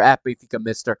Twitter at Benfica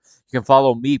Mister. You can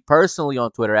follow me personally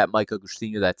on Twitter at Mike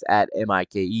Agostinho. That's at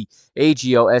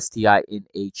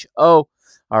MikeAgostinho.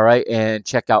 All right, and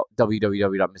check out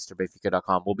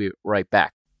www.mrbenfica.com. We'll be right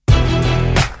back.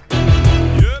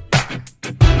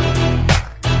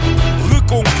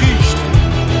 Reconquista.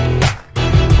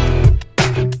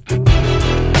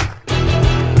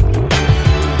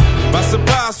 Passo a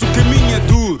passo, o caminho é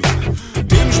duro.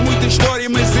 Temos muita história,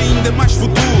 mas ainda mais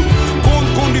futuro.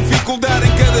 Conto com dificuldade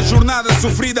em cada jornada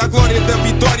sofrida. A glória da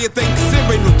vitória tem que ser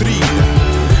bem nutrida.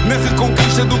 Na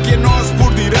reconquista do que é nosso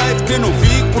por direito, que eu não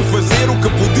fico por fazer o que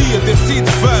podia ter sido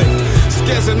feito. Se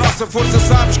queres a nossa força,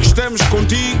 sabes que estamos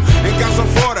contigo. Em casa ou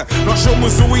fora, nós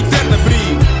somos o eterno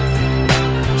abrigo.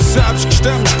 Sabes que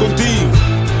estamos contigo.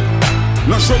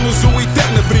 Nós somos o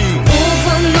eterno abrigo. Ouve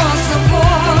a nossa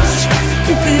voz,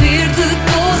 o querer de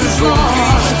todos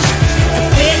nós. A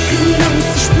fé que não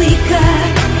se explica.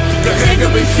 Carrega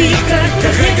Benfica,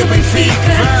 carrega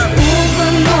Benfica. Ouve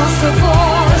a nossa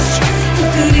voz, o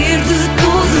querer de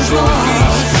todos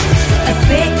nós. A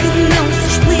fé que não se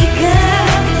explica.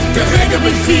 Carrega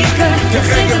Benfica,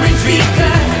 carrega Benfica.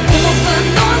 Ouve a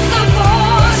nossa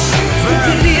voz, o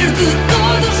querer de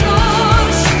todos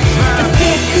nós. A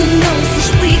fé que não se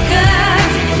explica.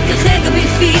 Carrega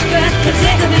Benfica,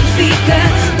 carrega Benfica.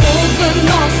 Ouve a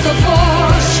nossa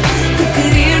voz, o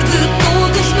querer de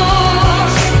todos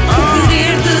nós. O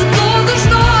querer de todos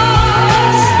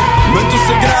nós. Manto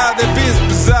sagrado é peso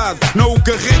pesado. Não o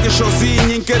carregas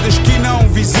sozinho, em cada esquina há um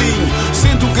vizinho.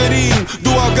 Sente o carinho,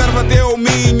 do Algarve até ao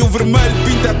Minho. O vermelho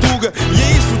pinta a tuga e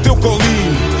é isso o teu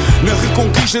colinho. Na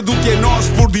reconquista do que é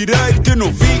nosso por direito, que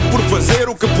não fico por fazer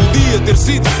o que podia ter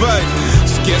sido feito.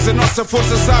 Se queres a nossa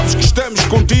força, sabes que estamos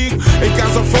contigo. Em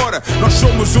casa ou fora, nós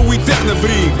somos o eterno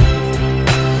abrigo.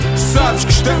 Sabes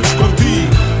que estamos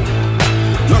contigo.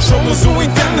 Nós somos o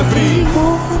eterno abrigo.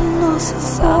 Ouve a nossa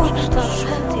voz,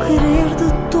 o querer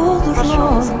de todos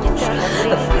nós.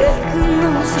 A fé que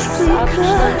não se explica.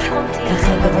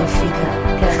 Carrega Benfica,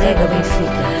 carrega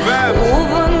Benfica.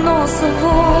 Ouve a nossa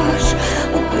voz,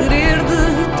 o querer de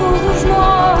todos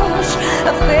nós.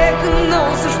 A fé que não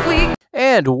se explica.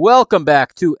 And welcome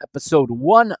back to episode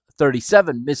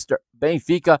 137, Mr.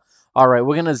 Benfica. All right,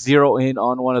 we're going to zero in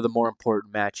on one of the more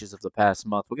important matches of the past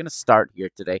month. We're going to start here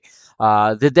today.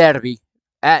 The derby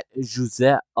at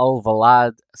José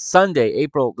Alvalade. Sunday,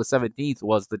 April the 17th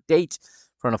was the date,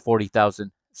 in front of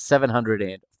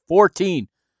 40,714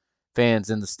 fans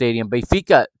in the stadium.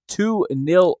 Benfica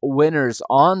 2-0 winners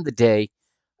on the day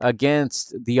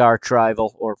against the arch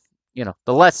rival, or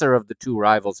the lesser of the two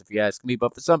rivals, if you ask me.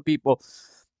 But for some people,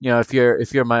 if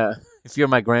you're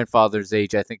my grandfather's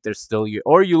age, I think there's still you,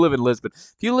 or you live in Lisbon.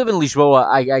 If you live in Lisboa,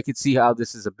 I could see how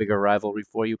this is a bigger rivalry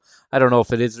for you. I don't know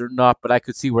if it is or not, but I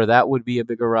could see where that would be a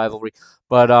bigger rivalry.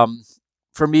 But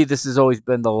for me, this has always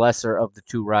been the lesser of the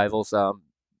two rivals,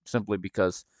 simply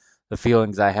because the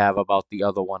feelings I have about the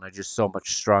other one are just so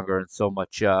much stronger and so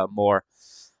much more.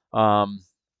 Um,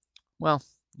 well,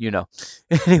 you know.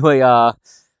 Anyway,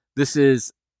 this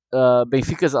is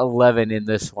Benfica's 11 in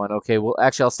this one. Okay, well,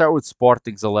 actually, I'll start with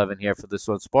Sporting's 11 here for this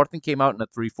one. Sporting came out in a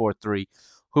 3-4-3.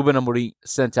 Ruben Amorim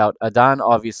sent out Adan,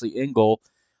 obviously, in goal.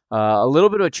 A little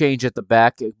bit of a change at the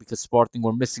back because Sporting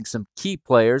were missing some key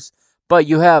players. But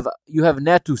you have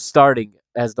Neto starting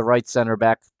as the right center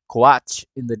back, Coach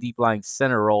in the deep lying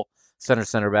center role,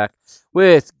 center back,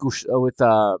 with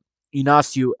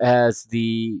Inacio as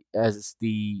the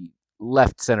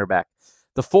left center back.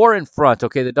 The four in front,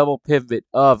 okay, the double pivot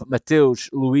of Mateus,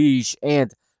 Luiz,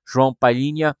 and João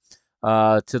Palhinha.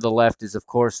 To the left is, of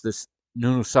course, this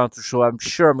Nuno Santos, who I'm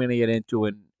sure I'm going to get into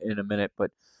in a minute.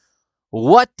 But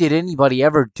what did anybody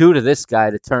ever do to this guy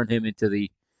to turn him into the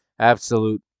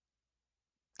absolute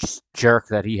jerk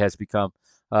that he has become?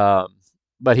 Um,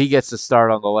 but he gets the start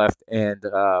on the left, and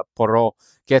Porro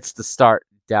gets the start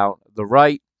down the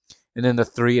right. And then the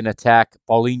three in attack,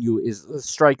 Paulinho is the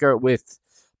striker with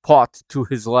Pot to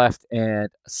his left and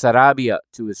Sarabia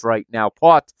to his right. Now,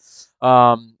 Pot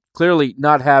clearly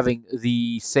not having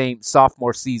the same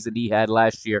sophomore season he had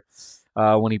last year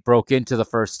when he broke into the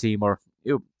first team, or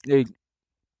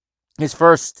his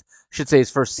first, I should say,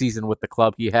 his first season with the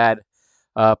club. He had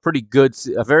a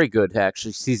very good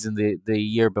actually season the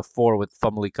year before with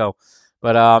Famalicão.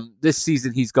 But this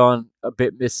season he's gone a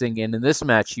bit missing, and in this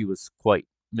match he was quite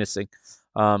missing.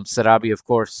 Sarabia, of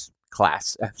course,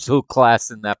 class, absolute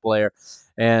class in that player,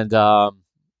 and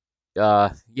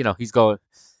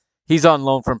he's on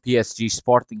loan from PSG.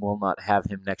 Sporting will not have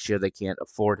him next year; they can't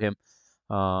afford him.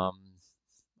 Um,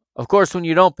 of course, when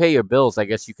you don't pay your bills, I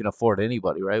guess you can afford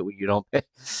anybody, right? When you don't pay,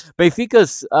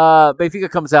 Benfica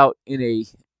comes out in a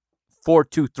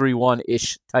 4-2-3-1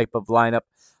 ish type of lineup,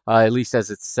 at least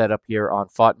as it's set up here on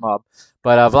FOTMob.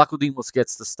 But Vlaco Dimos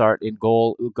gets the start in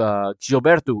goal.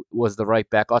 Gilberto was the right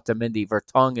back, Otamendi,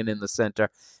 Vertonghen in the center,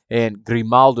 and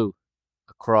Grimaldo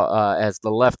as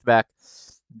the left back.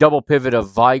 Double pivot of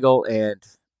Weigl and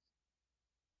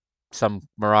some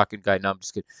Moroccan guy. No, I'm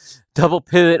just kidding. Double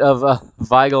pivot of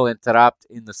Weigl and Tarapt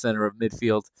in the center of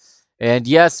midfield. And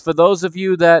yes, for those of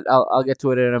you that I'll get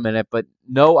to it in a minute, but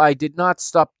no, I did not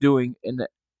stop doing in the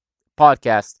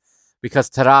podcast because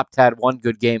Tarapt had one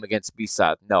good game against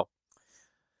Bissad. No.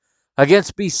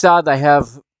 Against Bissad, I have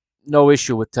no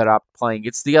issue with Tarapt playing.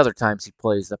 It's the other times he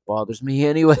plays that bothers me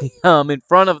anyway. In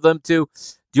front of them, too,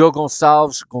 Diogo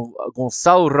Gonçalves,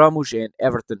 Gonçalo Ramos, and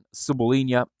Everton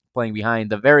Cebolinha playing behind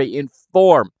the very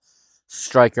in-form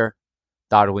striker,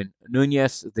 Darwin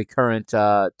Nunez, the current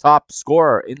top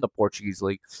scorer in the Portuguese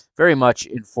league. Very much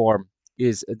in form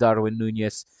is Darwin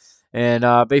Nunez. And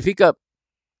Benfica,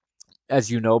 as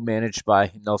you know, managed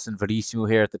by Nelson Verissimo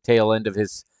here at the tail end of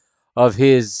his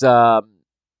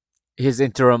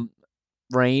interim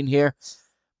reign here.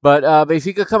 But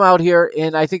Benfica come out here,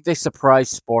 and I think they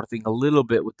surprised Sporting a little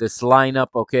bit with this lineup,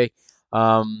 okay?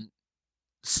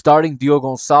 Starting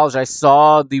Diogo Gonçalves, I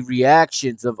saw the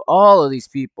reactions of all of these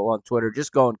people on Twitter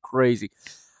just going crazy.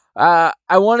 I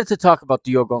wanted to talk about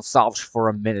Diogo Gonçalves for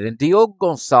a minute. And Diogo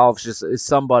Gonçalves is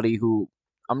somebody who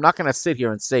I'm not going to sit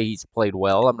here and say he's played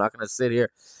well. I'm not going to sit here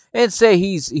and say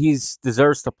he's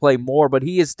deserves to play more, but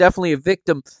he is definitely a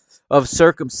victim of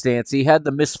circumstance. He had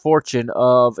the misfortune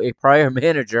of a prior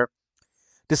manager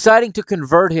deciding to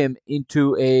convert him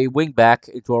into a wing back,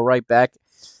 into a right back,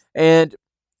 and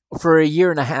for a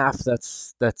year and a half,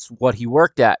 that's what he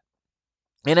worked at.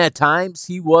 And at times,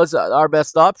 he was our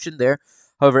best option there.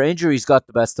 However, injuries got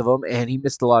the best of him, and he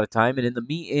missed a lot of time. And in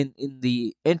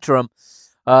the interim,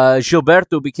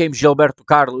 Gilberto became Gilberto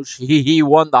Carlos. He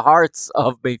won the hearts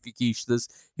of Benfiquistas.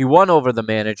 He won over the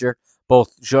manager,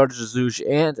 both Jorge Jesus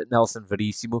and Nelson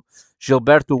Verissimo.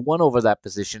 Gilberto won over that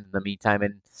position in the meantime.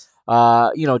 And,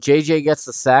 JJ gets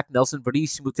the sack. Nelson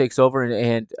Verissimo takes over,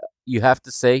 and you have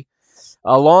to say,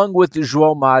 along with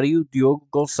João Mario, Diogo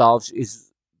Gonçalves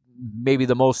is maybe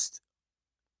the most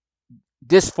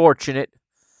disfortunate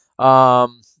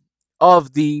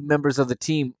of the members of the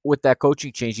team with that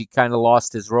coaching change. He kind of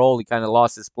lost his role. He kind of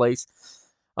lost his place.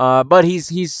 But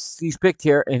he's picked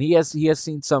here, and he has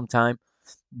seen some time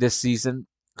this season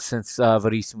since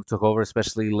Verissimo took over,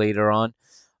 especially later on.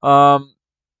 Um,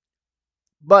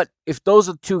 but if those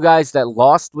are the two guys that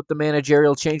lost with the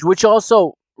managerial change, which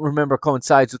also remember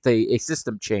coincides with a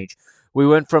system change, we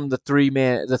went from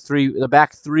the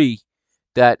back three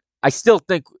that I still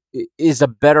think is a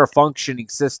better functioning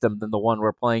system than the one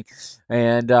we're playing,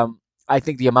 and I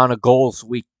think the amount of goals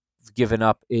we've given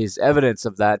up is evidence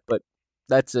of that. But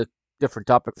that's a different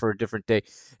topic for a different day.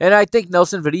 And I think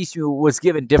Nelson Verissimo was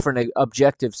given different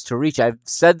objectives to reach. I've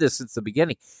said this since the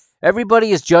beginning. Everybody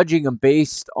is judging him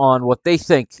based on what they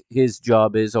think his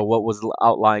job is or what was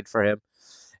outlined for him.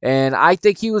 And I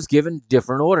think he was given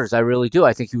different orders. I really do.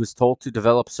 I think he was told to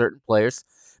develop certain players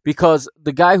because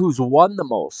the guy who's won the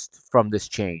most from this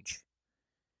change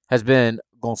has been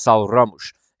Gonçalo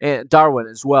Ramos and Darwin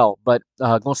as well. But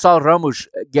Gonçalo Ramos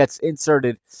gets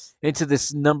inserted into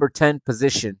this number 10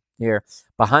 position here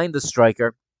behind the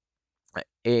striker,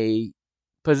 a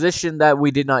position that we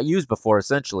did not use before,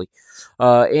 essentially.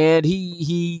 And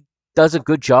he does a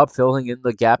good job filling in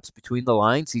the gaps between the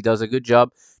lines. He does a good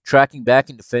job tracking back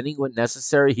and defending when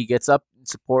necessary. He gets up and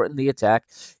supporting the attack.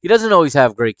 He doesn't always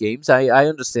have great games. I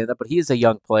understand that, but he is a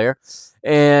young player,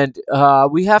 and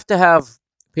we have to have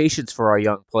patience for our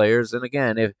young players. And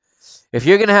again, if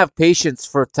you're going to have patience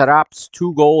for Tarap's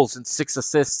 2 goals and 6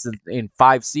 assists in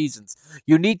 5 seasons,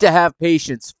 you need to have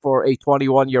patience for a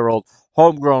 21-year-old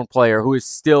homegrown player who is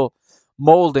still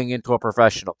molding into a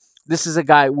professional. This is a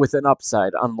guy with an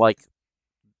upside, unlike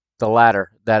the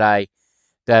latter that I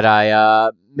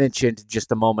mentioned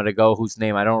just a moment ago, whose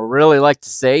name I don't really like to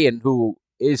say, and who,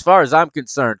 as far as I'm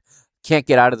concerned, can't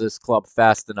get out of this club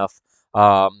fast enough.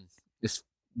 This,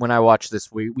 when I watch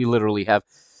this, we literally have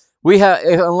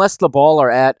unless the ball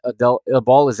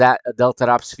is at Adel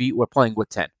Tarap's feet, we're playing with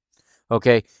 10.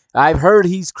 Okay, I've heard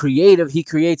he's creative. He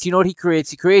creates. You know what he creates?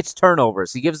 He creates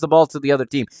turnovers. He gives the ball to the other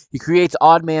team. He creates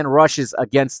odd man rushes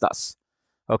against us.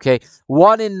 Okay,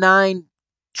 1 in 9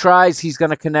 tries, he's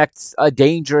going to connect a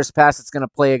dangerous pass. It's going to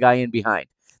play a guy in behind.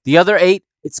 The other 8,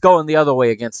 it's going the other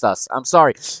way against us. I'm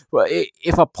sorry.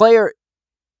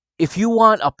 If you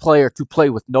want a player to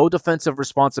play with no defensive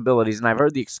responsibilities, and I've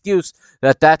heard the excuse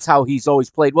that that's how he's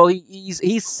always played. Well,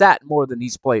 he's sat more than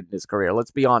he's played in his career. Let's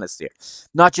be honest here.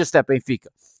 Not just at Benfica.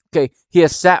 Okay, he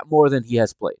has sat more than he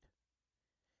has played.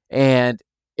 And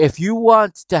if you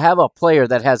want to have a player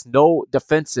that has no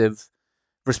defensive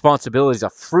responsibilities,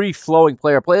 a free-flowing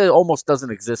player that almost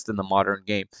doesn't exist in the modern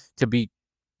game, to be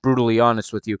brutally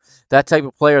honest with you. That type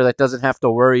of player that doesn't have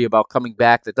to worry about coming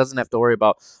back, that doesn't have to worry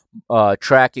about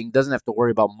tracking, doesn't have to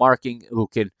worry about marking, who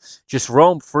can just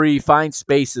roam free, find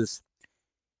spaces.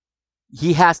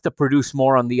 He has to produce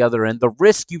more on the other end. The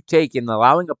risk you take in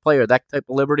allowing a player that type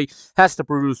of liberty has to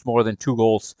produce more than 2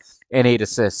 goals and 8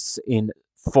 assists in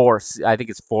 4, I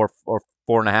think it's 4 or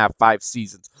 4.5, 5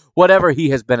 seasons. Whatever he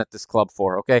has been at this club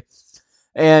for, okay?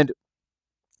 And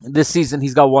this season,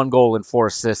 he's got 1 goal and 4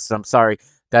 assists. I'm sorry.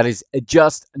 That is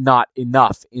just not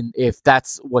enough if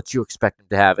that's what you expect him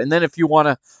to have. And then if you want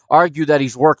to argue that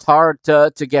he's worked hard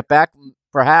to get back,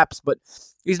 perhaps, but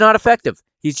he's not effective.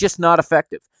 He's just not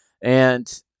effective. And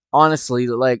honestly,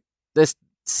 like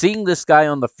seeing this guy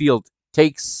on the field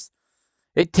takes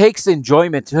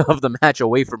enjoyment of the match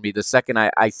away from me the second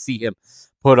I see him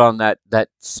put on that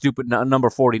stupid number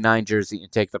 49 jersey and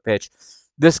take the pitch.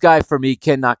 This guy, for me,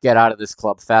 cannot get out of this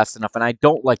club fast enough, and I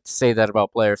don't like to say that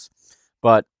about players.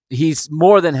 But he's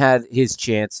more than had his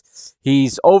chance.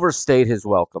 He's overstayed his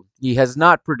welcome. He has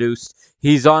not produced.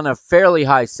 He's on a fairly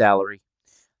high salary.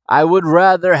 I would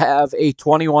rather have a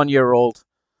 21-year-old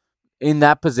in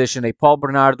that position, a Paul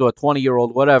Bernardo, a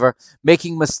 20-year-old, whatever,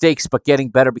 making mistakes but getting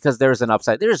better because there is an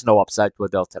upside. There is no upside to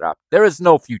Adel Tarap. There is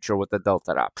no future with Adel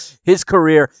Tarap. His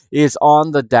career is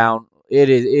on the down. It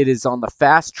is on the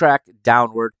fast track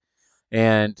downward.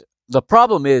 And the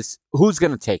problem is, who's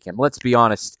going to take him? Let's be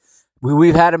honest.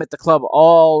 We've had him at the club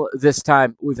all this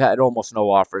time. We've had almost no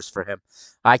offers for him.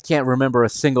 I can't remember a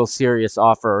single serious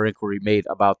offer or inquiry made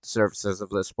about the services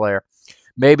of this player.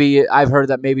 Maybe I've heard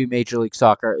that maybe Major League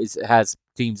Soccer has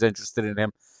teams interested in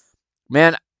him.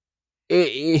 Man,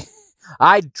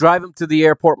 I'd drive him to the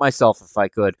airport myself if I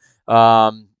could.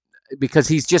 Because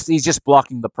he's just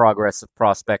blocking the progress of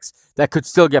prospects that could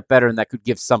still get better and that could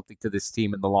give something to this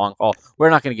team in the long haul. We're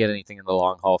not going to get anything in the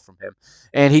long haul from him,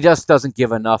 and he just doesn't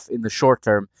give enough in the short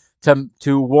term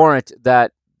to warrant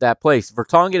that place.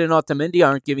 Vertonghen and Otamendi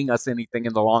aren't giving us anything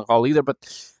in the long haul either,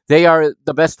 but they are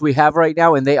the best we have right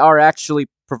now, and they are actually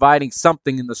providing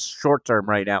something in the short term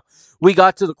right now. We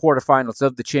got to the quarterfinals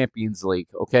of the Champions League,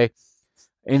 okay,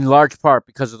 in large part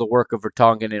because of the work of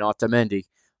Vertonghen and Otamendi.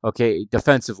 Okay,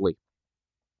 defensively.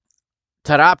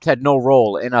 Tarabt had no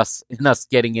role in us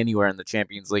getting anywhere in the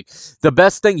Champions League. The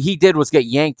best thing he did was get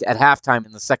yanked at halftime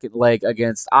in the second leg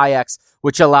against Ajax,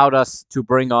 which allowed us to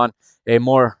bring on a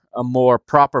more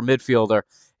proper midfielder,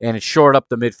 and it shored up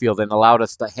the midfield and allowed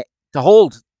us to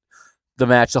hold the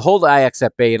match, to hold Ajax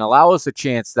at bay, and allow us a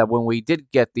chance that when we did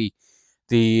get the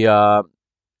when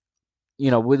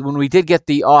we did get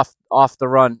the off the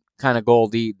run kind of goal,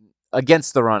 the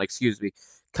against the run, excuse me,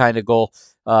 kind of goal,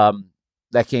 um,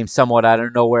 that came somewhat out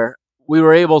of nowhere, we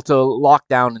were able to lock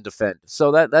down and defend.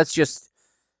 So that's just.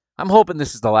 I'm hoping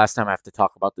this is the last time I have to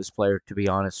talk about this player, to be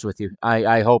honest with you.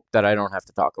 I hope that I don't have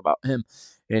to talk about him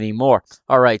anymore.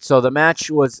 All right, so the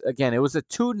match was, again, it was a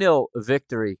 2-0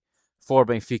 victory for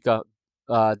Benfica.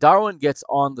 Darwin gets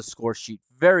on the score sheet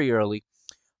very early.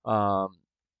 Um,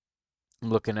 I'm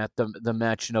looking at the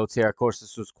match notes here. Of course,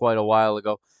 this was quite a while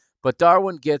ago. But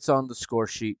Darwin gets on the score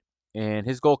sheet, and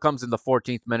his goal comes in the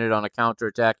 14th minute on a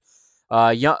counterattack.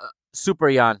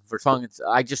 Super Jan Vertonghen,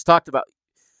 I just talked about.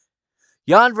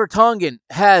 Jan Vertonghen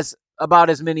has about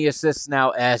as many assists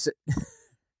now as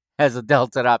Adel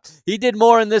Taarabt. He did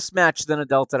more in this match than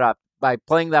Adel Taarabt by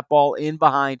playing that ball in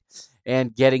behind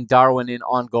and getting Darwin in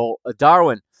on goal.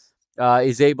 Darwin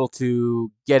is able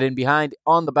to get in behind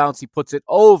on the bounce. He puts it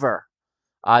over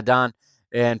Adan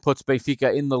and puts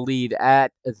Benfica in the lead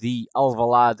at the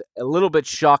Alvalade. A little bit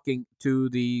shocking to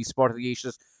the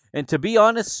Sportingistas. And to be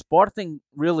honest, Sporting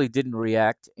really didn't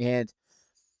react. And,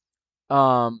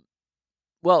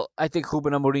 well, I think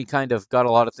Ruben Amorim kind of got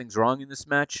a lot of things wrong in this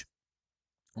match.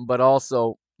 But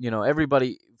also,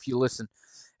 everybody, if you listen,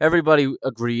 everybody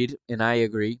agreed, and I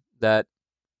agree, that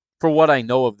for what I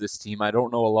know of this team, I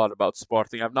don't know a lot about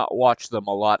Sporting. I've not watched them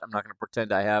a lot. I'm not going to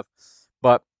pretend I have.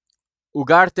 But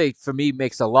Ugarte, for me,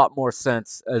 makes a lot more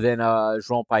sense than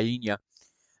João Painha.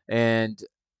 And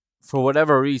for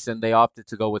whatever reason, they opted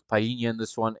to go with Painha in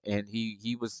this one, and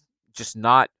he was just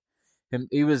not him.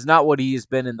 He was not what he has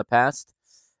been in the past,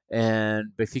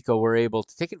 and Benfica were able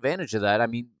to take advantage of that. I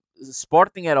mean,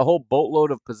 Sporting had a whole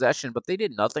boatload of possession, but they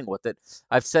did nothing with it.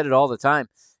 I've said it all the time.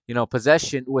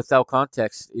 Possession without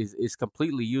context is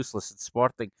completely useless, and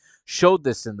Sporting showed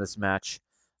this in this match.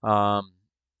 Um,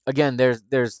 Again,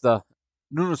 there's the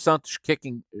Nuno Santos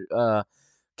kicking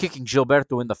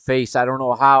Gilberto in the face. I don't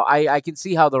know how. I can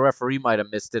see how the referee might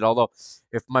have missed it. Although,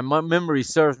 if my memory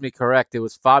serves me correct, it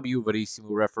was Fabio Verissimo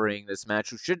refereeing this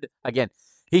match. Who should, again,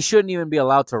 he shouldn't even be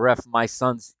allowed to ref my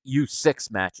son's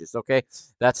U6 matches. Okay,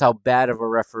 that's how bad of a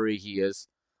referee he is.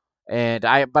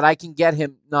 But I can get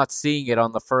him not seeing it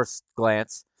on the first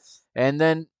glance, and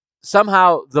then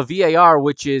somehow the VAR,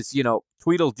 which is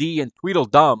Tweedledee and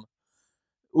Tweedledum,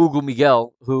 Hugo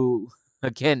Miguel, who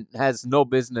again has no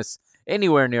business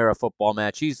anywhere near a football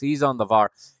match. He's on the VAR.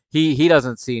 He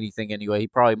doesn't see anything anyway. He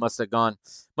probably must have gone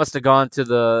to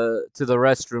the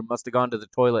restroom, must have gone to the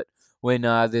toilet when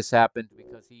this happened,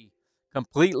 because he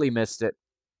completely missed it.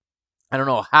 I don't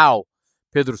know how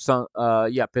Pedro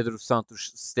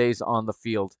Santos stays on the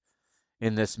field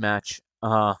in this match.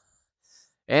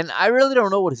 And I really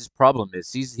don't know what his problem is.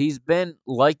 He's been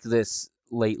like this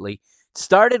lately. It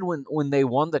started when they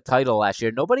won the title last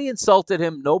year. Nobody insulted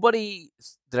him. Nobody,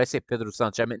 did I say Pedro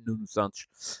Santos? I meant Nuno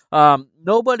Santos.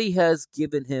 Nobody has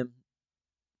given him.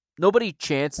 Nobody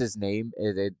chants his name.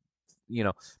 You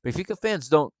know, Benfica fans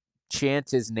don't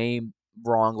chant his name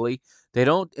wrongly. They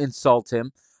don't insult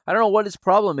him. I don't know what his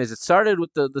problem is. It started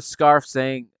with the scarf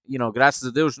saying, graças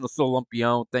a Deus no sou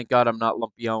lampião. Thank God I'm not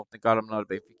lampião. Thank God I'm not a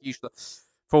Benfiquista.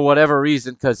 For whatever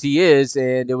reason, because he is,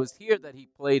 and it was here that he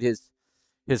played his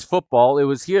football. It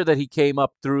was here that he came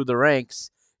up through the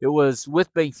ranks. It was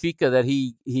with Benfica that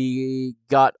he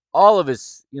got all of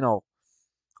his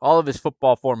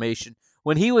football formation.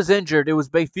 When he was injured, it was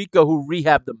Benfica who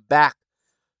rehabbed him back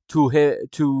to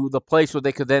the place where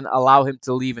they could then allow him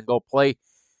to leave and go play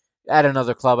at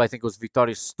another club. I think it was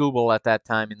Vitória Setúbal at that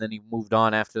time, and then he moved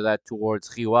on after that towards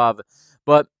Rio Ave.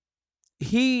 But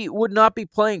he would not be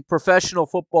playing professional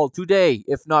football today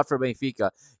if not for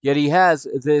Benfica. Yet he has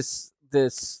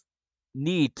this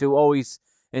need to always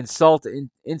insult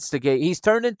and instigate. He's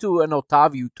turned into an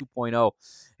Otavio 2.0,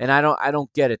 and I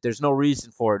don't get it. There's no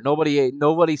reason for it.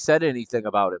 Nobody said anything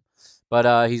about him,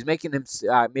 but he's making him.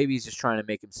 Maybe he's just trying to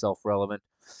make himself relevant.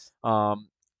 Um,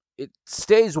 it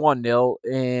stays 1-0,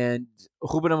 and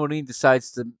Ruben Amorim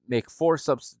decides to make 4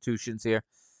 substitutions here.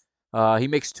 He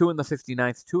makes 2 in the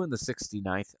 59th, 2 in the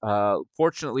 69th.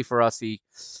 Fortunately for us, he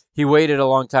waited a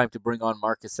long time to bring on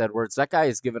Marcus Edwards. That guy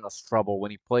has given us trouble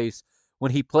when he plays.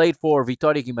 When he played for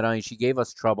Vitória Guimarães, he gave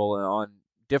us trouble on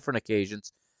different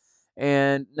occasions.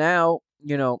 And now,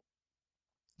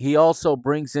 he also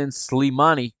brings in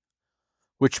Slimani,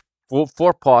 which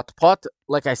for Pot. Pot,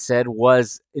 like I said,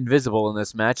 was invisible in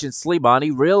this match, and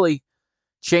Slimani really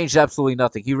changed absolutely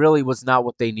nothing. He really was not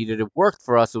what they needed. It worked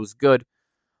for us. It was good.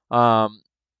 Um,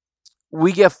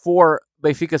 we get 4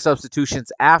 Benfica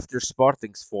substitutions after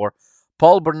Sporting's 4.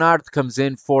 Paul Bernard comes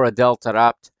in for Adel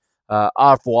Tarabt. Au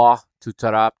revoir to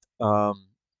Tarabt.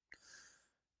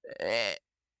 Eh,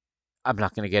 I'm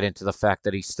not going to get into the fact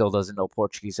that he still doesn't know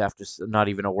Portuguese after not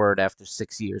even a word after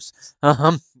 6 years.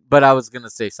 But I was going to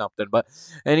say something. But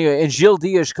anyway, and Gil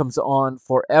Dias comes on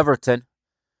for Everton.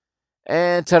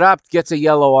 And Tarabt gets a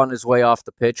yellow on his way off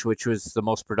the pitch, which was the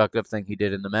most productive thing he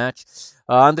did in the match.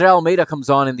 Andre Almeida comes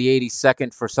on in the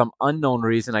 82nd for some unknown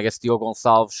reason. I guess Diogo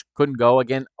Gonçalves couldn't go.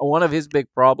 Again, one of his big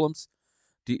problems,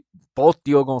 both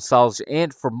Diogo Gonçalves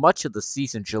and for much of the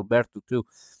season, Gilberto too,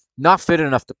 not fit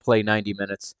enough to play 90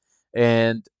 minutes.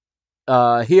 And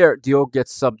here, Diogo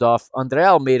gets subbed off. Andre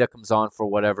Almeida comes on for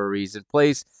whatever reason,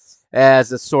 plays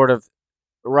as a sort of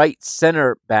right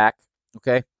center back,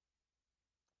 okay?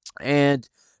 And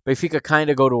Benfica kind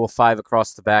of go to a 5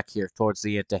 across the back here towards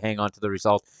the end to hang on to the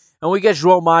result. And we get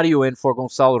João Mario in for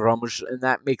Gonçalo Ramos, and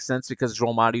that makes sense because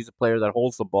João Mario is a player that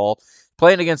holds the ball,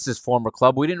 playing against his former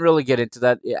club. We didn't really get into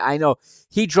that. I know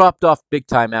he dropped off big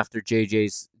time after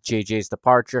JJ's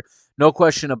departure. No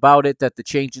question about it that the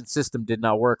change in system did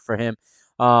not work for him.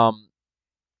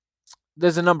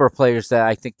 There's a number of players that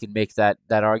I think can make that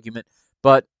argument,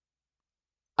 but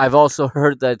I've also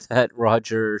heard that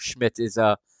Roger Schmidt is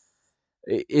a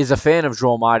fan of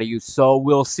João Mario, so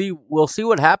we'll see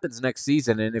what happens next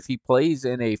season, and if he plays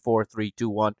in a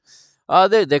 4-3-2-1,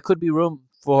 there could be room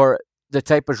for the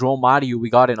type of João Mario we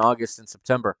got in August and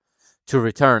September to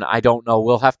return. I don't know.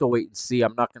 We'll have to wait and see.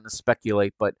 I'm not going to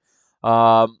speculate, but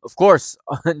of course,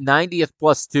 90th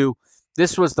plus 2.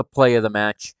 This was the play of the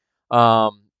match.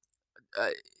 Um, uh,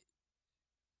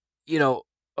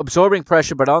 Absorbing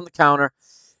pressure, but on the counter.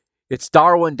 It's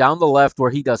Darwin down the left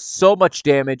where he does so much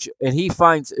damage, and he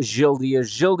finds Gil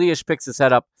Dias. Gil Dias picks his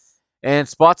head up and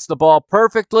spots the ball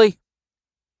perfectly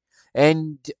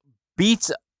and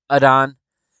beats Adan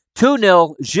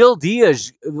 2-0. Gil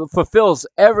Dias fulfills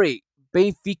every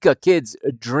Benfica kid's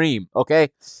dream, okay?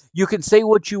 You can say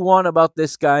what you want about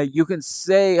this guy. You can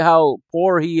say how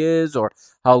poor he is or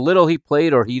how little he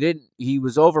played or he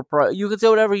was overpriced. You can say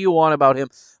whatever you want about him,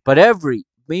 but every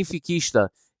Benfiquista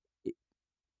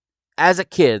as a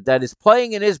kid that is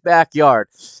playing in his backyard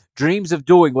dreams of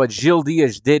doing what Gil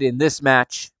Dias did in this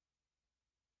match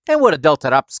and what Adel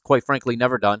Tarap's quite frankly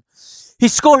never done. He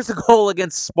scores a goal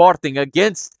against Sporting,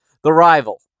 against the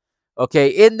rival, okay,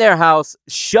 in their house,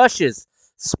 shushes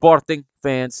Sporting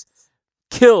fans,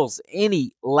 kills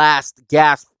any last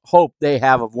gasp hope they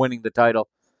have of winning the title.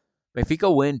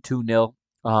 Benfica win 2-0.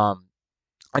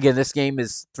 Again, this game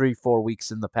is 3-4 weeks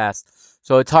in the past,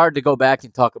 so it's hard to go back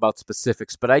and talk about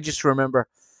specifics. But I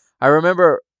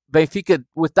remember Benfica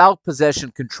without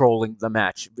possession controlling the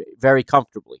match very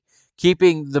comfortably,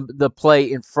 keeping the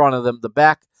play in front of them, the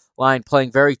back line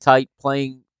playing very tight,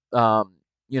 playing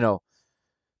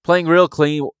playing real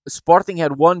clean. Sporting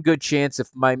had one good chance, if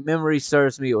my memory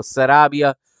serves me. It was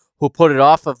Sarabia who put it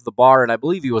off of the bar, and I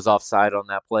believe he was offside on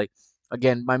that play.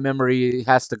 Again, my memory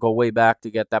has to go way back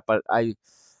to get that, but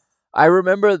I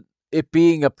remember it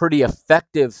being a pretty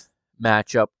effective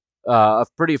matchup, a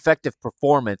pretty effective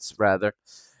performance, rather,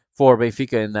 for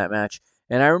Benfica in that match.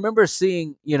 And I remember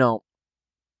seeing, I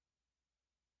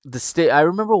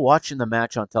remember watching the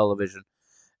match on television,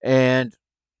 and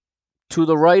to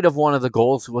the right of one of the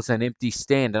goals was an empty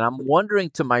stand. And I'm wondering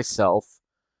to myself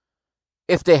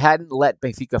if they hadn't let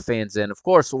Benfica fans in. Of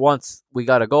course, once we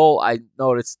got a goal, I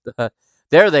noticed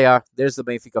there they are. There's the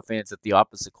Benfica fans at the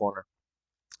opposite corner.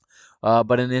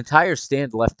 But an entire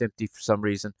stand left empty for some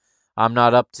reason. I'm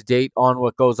not up to date on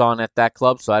what goes on at that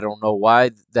club, so I don't know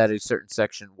why that a certain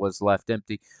section was left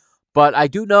empty. But I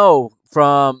do know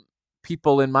from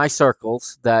people in my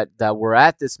circles that were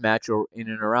at this match or in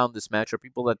and around this match, or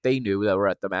people that they knew that were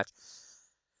at the match,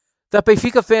 that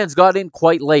Benfica fans got in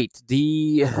quite late.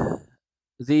 The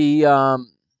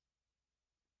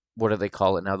what do they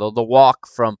call it now? The walk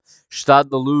from Stade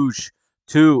de Luz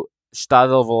to Stade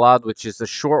del Valade, which is a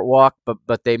short walk,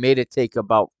 but they made it take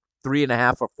about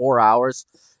 3.5 or 4 hours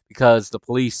because the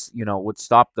police, would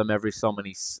stop them every so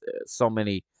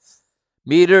many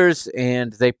meters,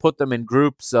 and they put them in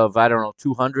groups of, I don't know,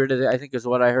 200, I think is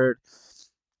what I heard,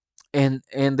 and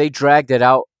they dragged it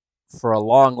out for a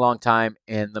long, long time.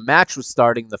 And the match was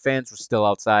starting, the fans were still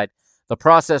outside, the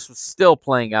process was still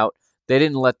playing out. They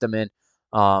didn't let them in.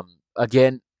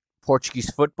 Again,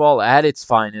 Portuguese football at its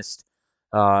finest.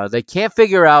 They can't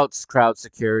figure out crowd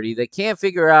security. They can't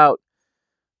figure out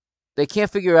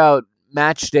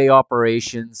match day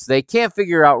operations. They can't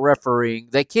figure out refereeing.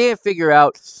 They can't figure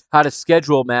out how to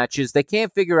schedule matches. They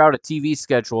can't figure out a TV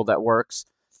schedule that works.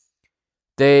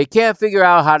 They can't figure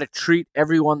out how to treat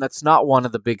everyone that's not one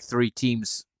of the big three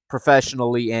teams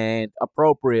professionally and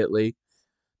appropriately.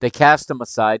 They cast them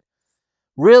aside.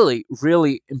 Really,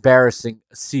 really embarrassing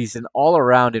season all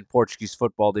around in Portuguese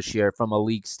football this year from a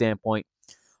league standpoint.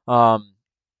 Um,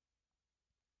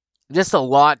 just a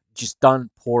lot just done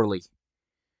poorly.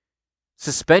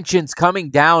 Suspensions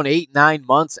coming down 8-9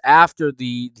 months after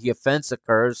the offense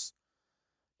occurs.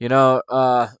 You know,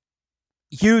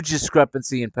 huge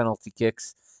discrepancy in penalty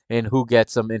kicks and who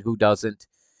gets them and who doesn't.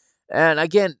 And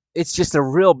again, it's just a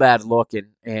real bad look.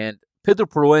 And Pedro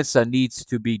Proença needs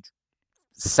to be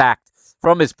sacked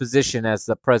from his position as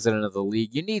the president of the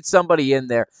league. You need somebody in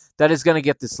there that is going to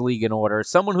get this league in order.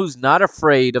 Someone who's not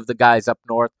afraid of the guys up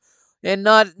north and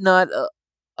not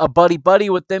a buddy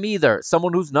with them either.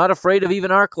 Someone who's not afraid of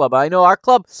even our club. I know our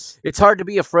club, it's hard to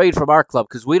be afraid from our club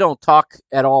because we don't talk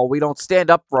at all. We don't stand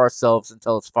up for ourselves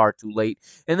until it's far too late.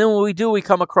 And then when we do, we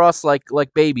come across like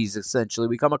babies essentially.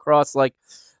 We come across like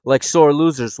sore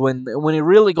losers when it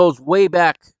really goes way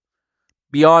back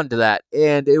beyond that.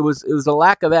 And it was a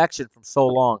lack of action from so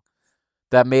long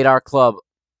that made our club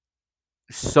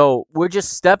so we're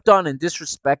just stepped on and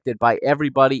disrespected by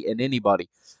everybody and anybody.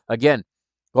 Again,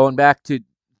 going back to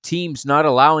teams not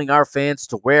allowing our fans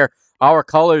to wear our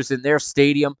colors in their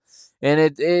stadium. And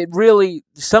it really,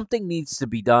 something needs to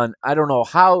be done. I don't know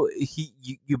how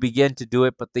you begin to do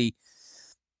it, but the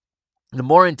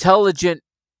more intelligent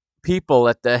people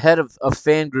at the head of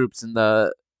fan groups and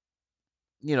the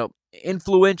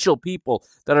influential people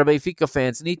that are Benfica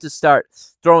fans need to start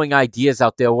throwing ideas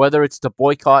out there, whether it's to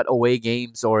boycott away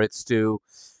games or it's to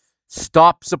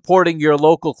stop supporting your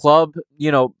local club.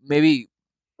 Maybe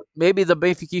the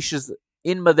Benfiquistas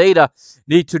in Madeira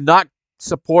need to not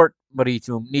support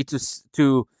Marítimo, need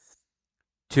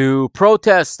to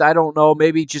protest. I don't know,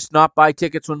 maybe just not buy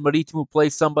tickets when Marítimo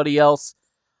plays somebody else.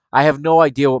 I have no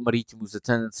idea what Maritimo's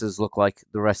attendances look like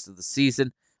the rest of the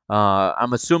season.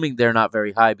 I'm assuming they're not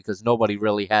very high because nobody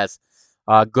really has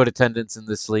good attendance in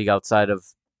this league outside of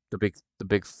the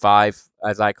big five,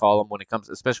 as I call them,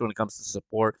 especially when it comes to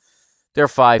support. There are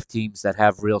five teams that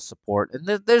have real support, and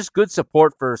there's good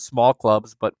support for small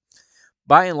clubs, but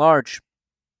by and large,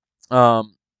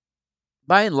 um,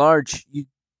 you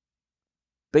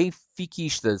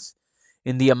Benfiquistas,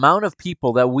 in the amount of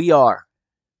people that we are,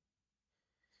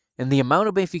 and the amount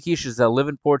of Benfiquistas that live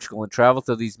in Portugal and travel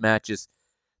to these matches,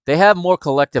 they have more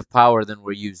collective power than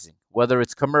we're using. Whether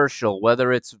it's commercial,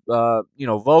 whether it's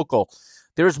vocal,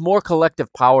 there's more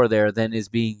collective power there than is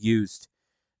being used.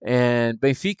 And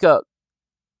Benfica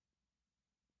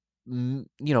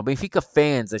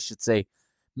fans, I should say,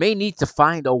 may need to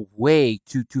find a way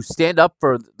to stand up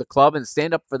for the club and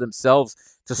stand up for themselves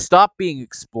to stop being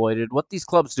exploited. What these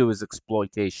clubs do is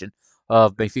exploitation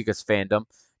of Benfica's fandom,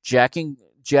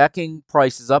 jacking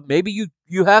prices up. Maybe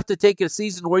you have to take a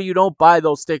season where you don't buy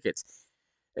those tickets.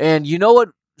 And you know what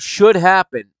should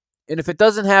happen? And if it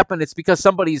doesn't happen, it's because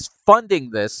somebody's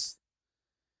funding this.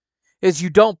 Is you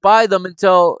don't buy them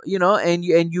until and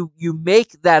you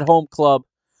make that home club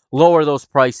lower those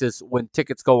prices when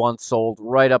tickets go unsold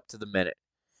right up to the minute,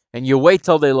 and you wait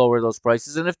till they lower those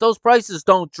prices. And if those prices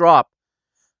don't drop,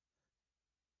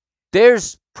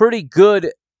 there's pretty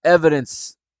good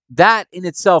evidence. That in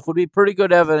itself would be pretty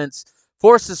good evidence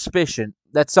for suspicion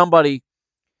that somebody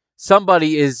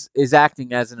is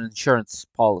acting as an insurance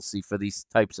policy for these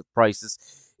types of prices.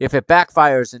 If it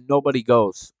backfires and nobody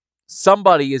goes,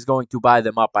 somebody is going to buy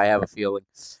them up, I have a feeling.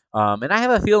 And I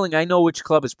have a feeling I know which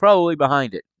club is probably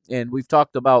behind it. And we've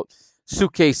talked about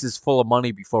suitcases full of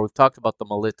money before. We've talked about the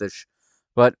Militas.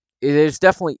 But there's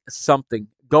definitely something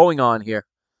going on here.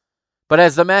 But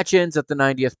as the match ends at the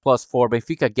 90th +4,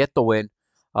 Benfica get the win.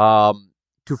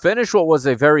 To finish what was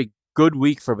a very good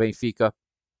week for Benfica.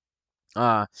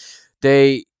 Uh,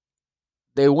 they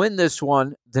they win this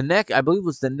one. I believe it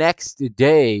was the next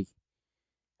day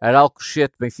at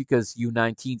Alcochete, Benfica's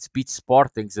U19s beat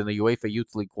Sportings in the UEFA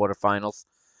Youth League quarterfinals.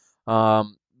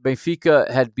 Benfica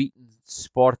had beaten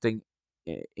Sporting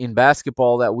in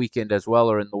basketball that weekend as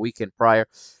well, or in the weekend prior.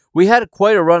 We had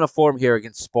quite a run of form here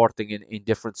against Sporting in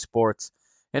different sports,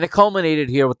 and it culminated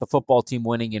here with the football team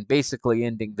winning and basically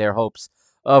ending their hopes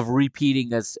of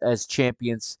repeating as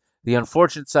champions. The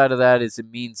unfortunate side of that is it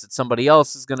means that somebody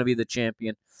else is going to be the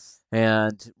champion,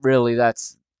 and really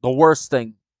that's the worst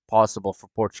thing possible for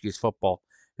Portuguese football,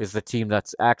 is the team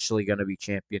that's actually going to be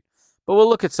champion. But we'll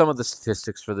look at some of the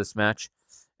statistics for this match.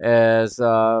 as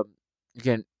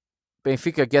again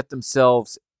Benfica get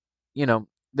themselves,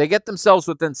 they get themselves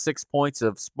within 6 points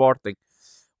of Sporting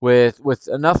with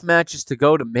enough matches to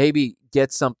go to maybe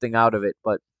get something out of it.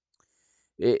 But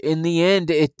in the end,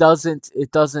 it doesn't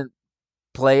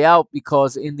play out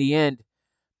because in the end,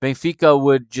 Benfica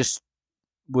would just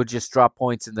drop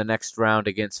points in the next round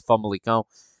against Famalicão,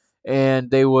 and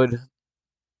they would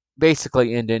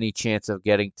basically end any chance of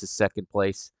getting to second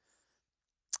place.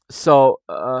 So,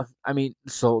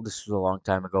 so this was a long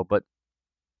time ago, but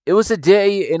it was a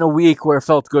day in a week where it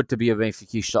felt good to be a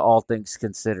Benfiquista, all things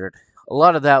considered. A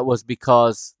lot of that was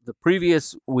because the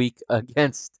previous week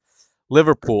against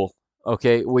Liverpool,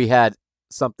 okay, we had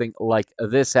something like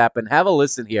this happen. Have a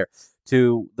listen here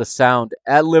to the sound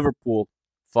at Liverpool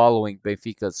following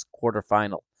Benfica's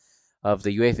quarterfinal of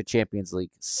the UEFA Champions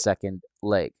League second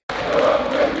leg.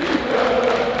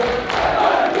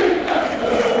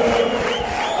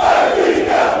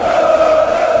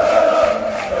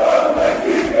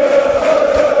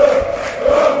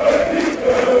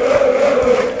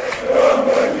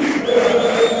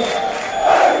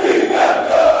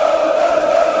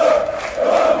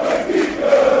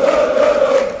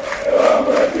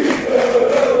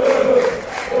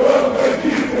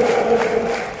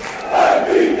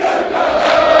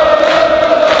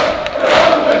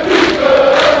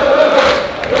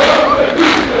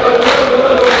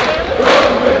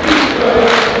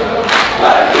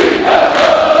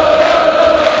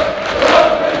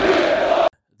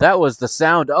 That was the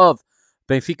sound of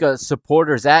Benfica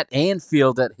supporters at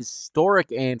Anfield, at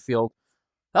historic Anfield.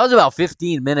 That was about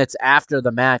 15 minutes after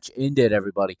the match ended,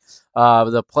 everybody.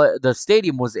 The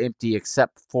stadium was empty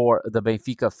except for the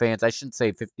Benfica fans. I shouldn't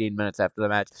say 15 minutes after the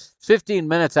match. 15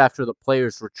 minutes after the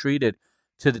players retreated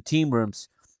to the team rooms.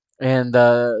 And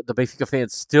the Benfica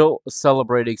fans still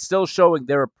celebrating, still showing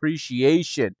their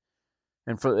appreciation.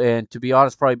 And to be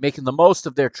honest, probably making the most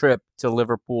of their trip to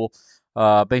Liverpool.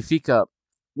 Benfica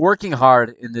working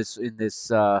hard in this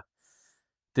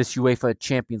UEFA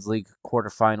Champions League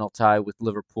quarterfinal tie with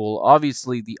Liverpool.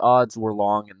 Obviously, the odds were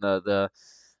long, and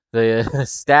the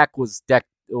stack was decked.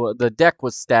 The deck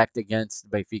was stacked against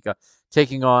Benfica,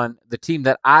 taking on the team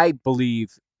that I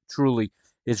believe truly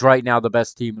is right now the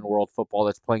best team in world football.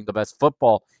 That's playing the best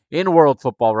football in world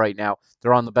football right now.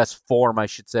 They're on the best form, I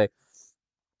should say,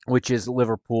 which is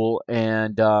Liverpool.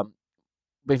 And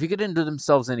Benfica didn't do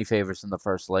themselves any favors in the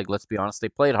first leg. Let's be honest. They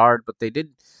played hard, but they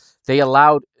didn't. They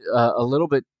allowed a little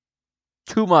bit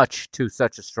too much to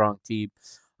such a strong team.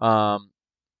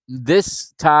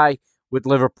 This tie with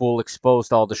Liverpool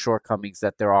exposed all the shortcomings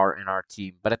that there are in our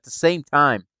team. But at the same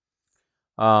time,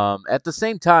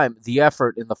 the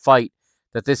effort in the fight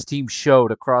that this team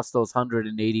showed across those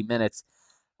 180 minutes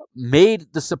made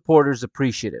the supporters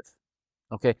appreciative.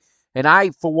 Okay. And I,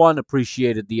 for one,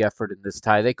 appreciated the effort in this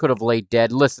tie. They could have laid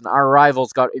dead. Listen, our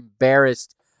rivals got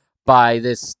embarrassed by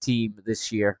this team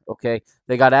this year. Okay.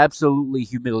 They got absolutely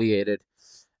humiliated.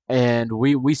 And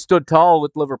we stood tall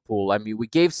with Liverpool. I mean, we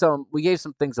gave some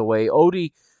things away.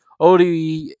 Odie,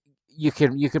 you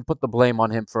can put the blame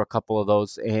on him for a couple of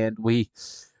those. And we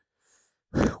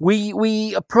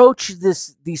approach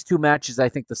these two matches, I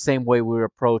think, the same way we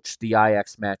approached the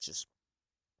Ajax matches.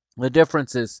 The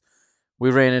difference is we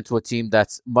ran into a team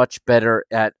that's much better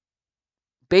at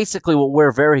basically what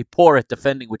we're very poor at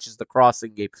defending, which is the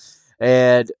crossing game.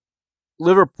 And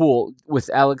Liverpool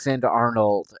with Alexander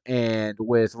Arnold and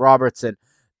with Robertson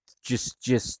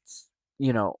just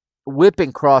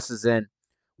whipping crosses in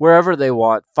wherever they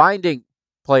want, finding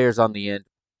players on the end.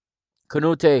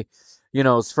 Canute,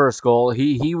 his first goal,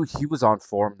 he was on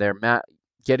form there, Matt,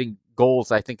 getting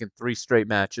goals I think in 3 straight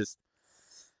matches.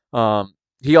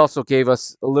 He also gave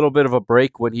us a little bit of a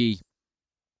break when he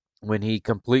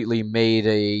completely made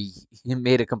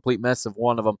a complete mess of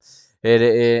one of them.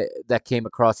 That came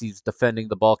across. He was defending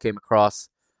the ball, came across.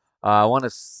 I want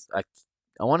to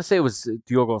say it was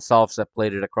Diogo Gonçalves that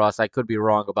played it across. I could be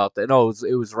wrong about that. No,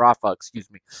 it was Rafa.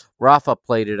 Excuse me. Rafa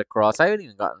played it across. I haven't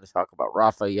even gotten to talk about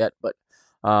Rafa yet, but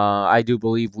I do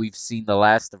believe we've seen the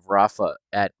last of Rafa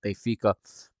at Benfica.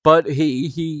 But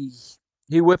he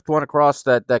whipped one across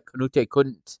that Canute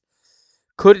couldn't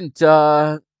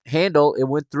handle. It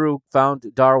went through, found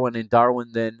Darwin, and Darwin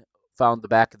then found the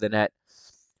back of the net.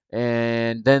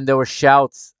 And then there were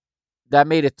shouts that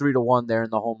made it 3-1 there in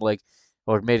the home leg,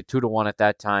 or made it 2-1 at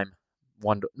that time.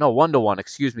 1-1.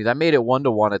 Excuse me. That made it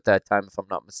 1-1 at that time, if I'm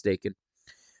not mistaken.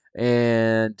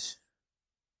 And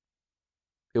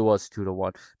it was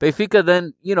 2-1. Benfica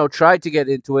then, tried to get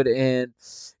into it, and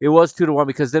it was 2-1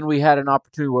 because then we had an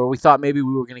opportunity where we thought maybe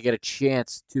we were going to get a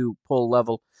chance to pull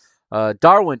level.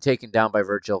 Darwin taken down by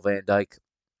Virgil van Dijk.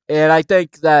 And I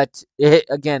think that,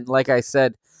 again, like I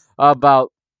said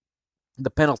about the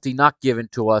penalty not given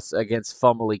to us against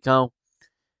Famalicão,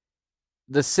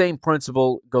 the same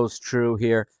principle goes true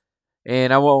here.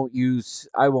 And I won't use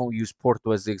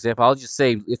Porto as the example. I'll just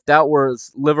say if that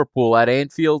was Liverpool at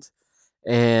Anfield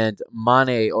and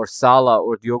Mane or Salah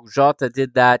or Diogo Jota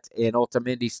did that and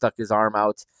Otamendi stuck his arm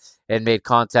out and made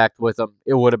contact with him,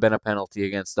 it would have been a penalty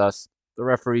against us. The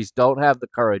referees don't have the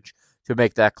courage to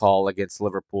make that call against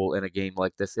Liverpool in a game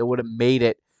like this. It would have made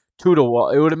it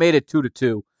 2-1. It would have made it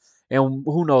 2-2. And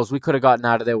who knows, we could have gotten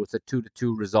out of there with a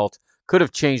 2-2 result. Could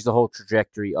have changed the whole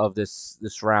trajectory of this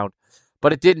round.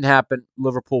 But it didn't happen.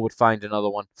 Liverpool would find another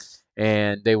one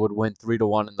and they would win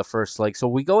 3-1 in the first leg. So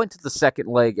we go into the second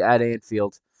leg at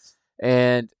Anfield,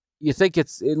 and you think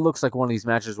it looks like one of these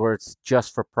matches where it's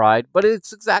just for pride, but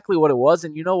it's exactly what it was.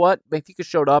 And you know what? Benfica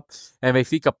showed up, and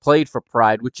Benfica played for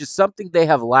pride, which is something they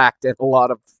have lacked in a lot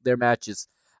of their matches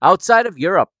outside of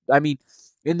Europe. I mean,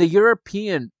 in the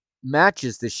European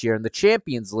matches this year in the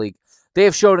Champions League, they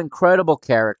have showed incredible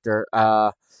character.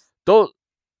 Though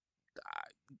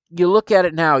you look at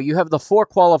it now, you have the 4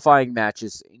 qualifying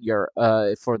matches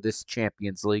in for this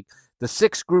Champions League, the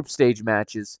 6 group stage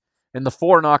matches, and the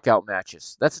 4 knockout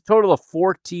matches. That's a total of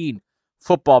 14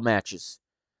 football matches.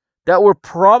 That were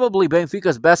probably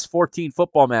Benfica's best 14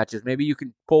 football matches. Maybe you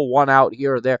can pull one out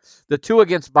here or there. The 2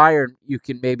 against Bayern you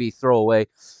can maybe throw away.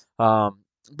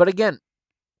 But again,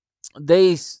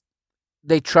 they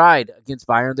they tried against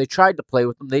Bayern. They tried to play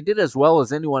with them. They did as well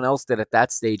as anyone else did at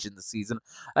that stage in the season.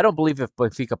 I don't believe if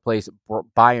Benfica plays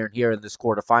Bayern here in this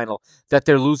quarterfinal that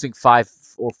they're losing 5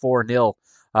 or 4-0.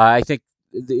 I think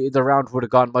the round would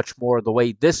have gone much more the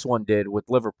way this one did with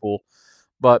Liverpool.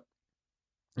 But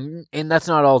and that's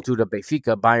not all due to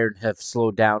Benfica. Bayern have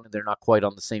slowed down and they're not quite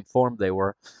on the same form they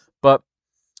were. But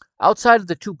outside of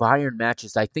the 2 Bayern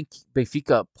matches, I think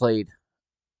Benfica played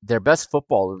their best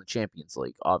football in the Champions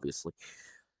League, obviously.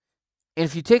 And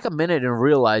if you take a minute and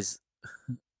realize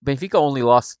Benfica only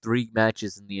lost 3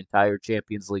 matches in the entire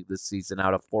Champions League this season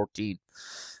out of 14.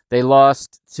 They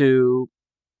lost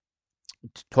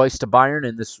twice to Bayern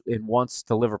and once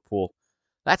to Liverpool.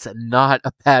 That's not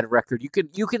a bad record. You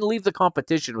can leave the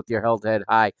competition with your head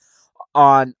high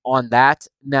on that.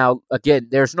 Now, again,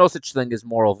 there's no such thing as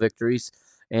moral victories,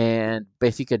 and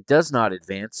Benfica does not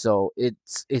advance. So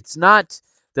it's not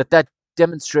that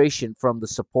demonstration from the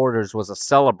supporters was a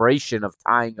celebration of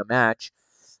tying a match.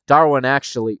 Darwin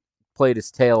actually played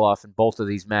his tail off in both of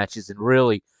these matches and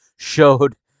really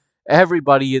showed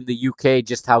everybody in the UK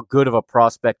just how good of a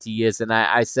prospect he is. And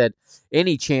I said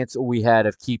any chance we had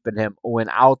of keeping him went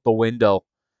out the window.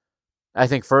 I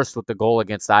think first with the goal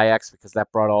against Ajax because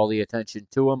that brought all the attention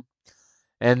to him.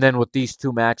 And then with these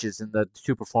 2 matches and the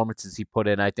 2 performances he put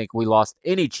in, I think we lost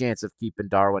any chance of keeping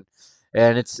Darwin.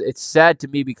 And it's sad to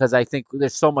me because I think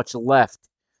there's so much left.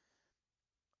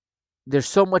 There's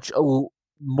so much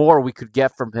more we could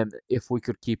get from him if we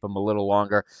could keep him a little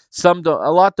longer. A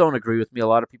lot don't agree with me. A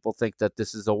lot of people think that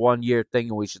this is a 1-year thing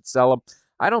and we should sell him.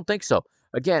 I don't think so.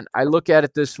 Again, I look at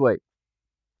it this way.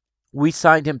 We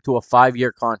signed him to a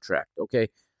 5-year contract, okay?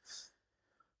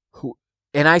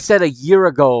 And I said a year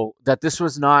ago that this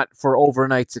was not for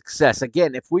overnight success.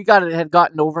 Again, if we had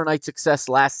gotten overnight success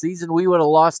last season, we would have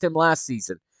lost him last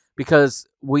season because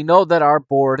we know that our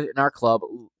board and our club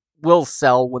will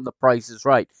sell when the price is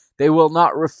right. They will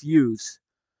not refuse.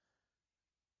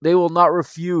 They will not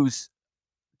refuse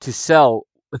to sell,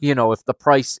 if the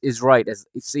price is right as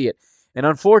they see it. And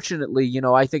unfortunately,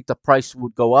 I think the price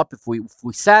would go up if we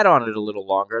sat on it a little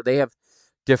longer. They have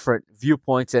different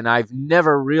viewpoints, and I've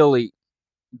never really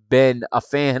been a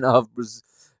fan of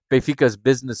Benfica's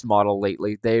business model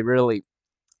lately. They really,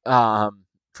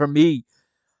 for me,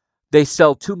 they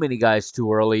sell too many guys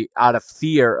too early out of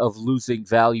fear of losing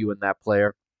value in that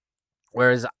player.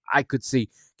 Whereas I could see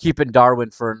keeping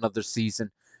Darwin for another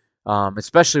season,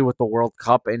 especially with the World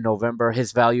Cup in November,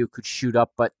 his value could shoot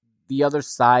up. But the other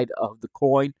side of the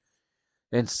coin,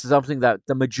 and something that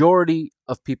the majority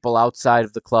of people outside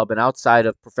of the club and outside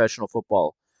of professional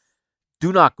football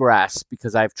do not grasp,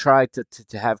 because I've tried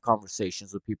to have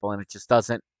conversations with people and it just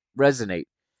doesn't resonate,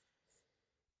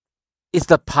 is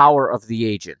the power of the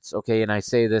agents. Okay, and I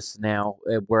say this now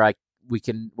where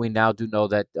we now do know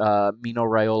that Mino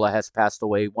Raiola has passed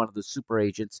away, one of the super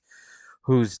agents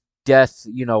whose death,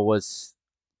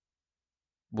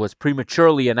 was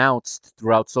prematurely announced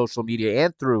throughout social media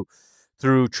and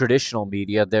through traditional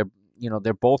media.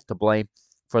 They're both to blame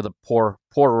for the poor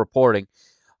reporting.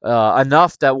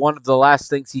 Enough that one of the last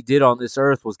things he did on this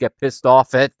earth was get pissed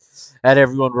off at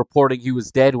everyone reporting he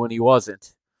was dead when he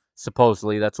wasn't.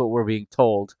 Supposedly, that's what we're being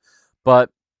told. But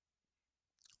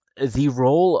the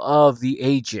role of the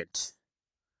agent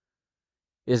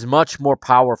is much more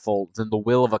powerful than the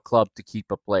will of a club to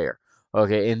keep a player.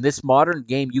 Okay, in this modern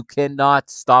game, you cannot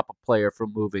stop a player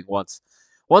from moving once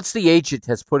the agent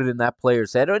has put it in that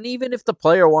player's head, and even if the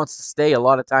player wants to stay, a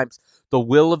lot of times the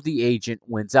will of the agent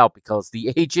wins out because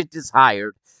the agent is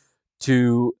hired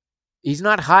to he's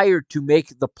not hired to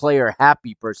make the player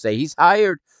happy per se. He's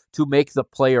hired to make the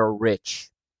player rich.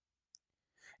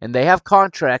 And they have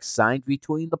contracts signed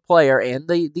between the player and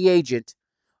the agent.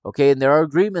 Okay, and there are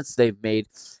agreements they've made.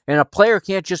 And a player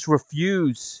can't just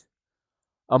refuse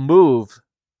a move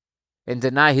and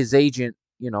deny his agent,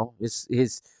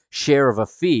 his share of a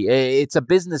fee. It's a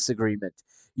business agreement.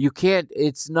 You can't.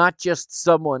 It's not just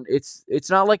someone. It's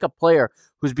not like a player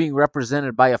who's being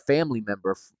represented by a family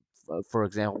member, for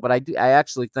example. But I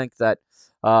actually think that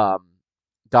um,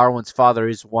 Darwin's father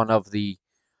is one of the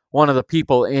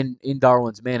people in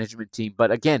Darwin's management team.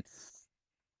 But again,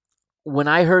 when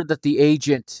I heard that the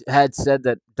agent had said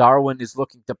that Darwin is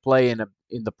looking to play in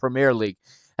the Premier League,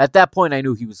 at that point I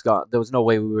knew he was gone. There was no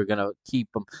way we were going to keep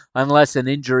him unless an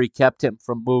injury kept him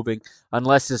from moving,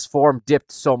 unless his form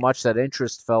dipped so much that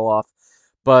interest fell off.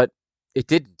 But it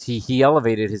didn't. He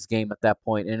elevated his game at that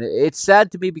point, and it's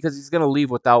sad to me because he's going to leave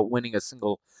without winning a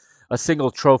single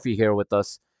trophy here with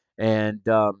us. And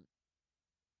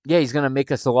yeah, he's going to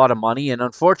make us a lot of money, and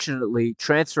unfortunately,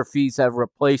 transfer fees have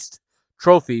replaced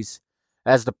trophies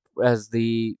as the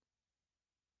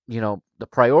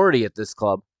priority at this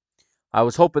club. I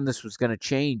was hoping this was going to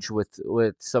change with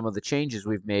some of the changes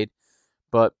we've made,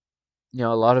 but a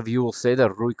lot of you will say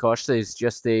that Rui Costa is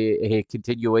just a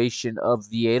continuation of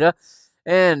Vieira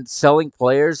and selling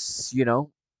players.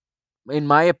 In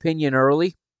my opinion,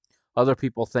 early. Other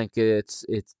people think it's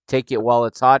take it while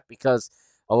it's hot because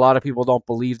a lot of people don't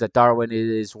believe that Darwin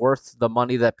is worth the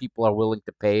money that people are willing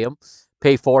to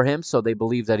pay for him. So they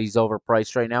believe that he's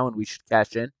overpriced right now and we should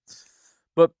cash in.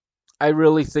 But I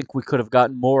really think we could have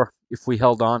gotten more if we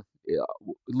held on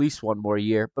at least one more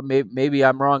year. But maybe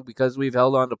I'm wrong because we've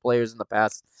held on to players in the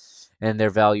past and their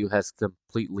value has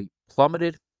completely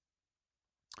plummeted.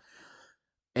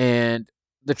 And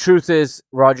the truth is,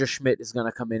 Roger Schmidt is going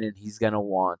to come in and he's going to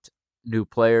want new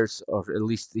players, or at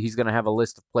least he's going to have a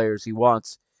list of players he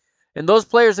wants. And those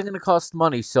players are going to cost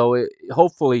money. So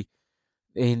hopefully,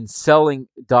 in selling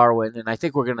Darwin, and I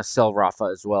think we're going to sell Rafa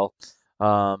as well.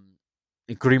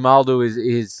 Grimaldo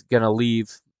is going to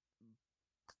leave,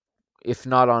 if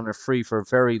not on a free, for a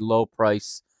very low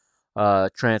price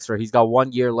transfer. He's got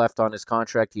 1 year left on his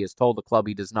contract. He has told the club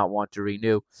he does not want to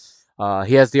renew.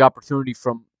 He has the opportunity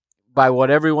by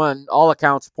what all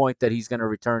accounts point that he's going to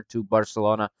return to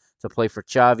Barcelona to play for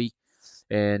Xavi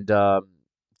and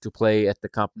to play at the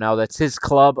Camp Nou. That's his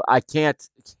club. I can't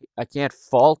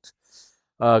fault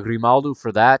Grimaldo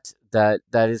for that.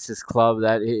 That is his club.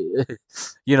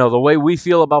 The way we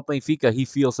feel about Benfica, he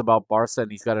feels about Barca,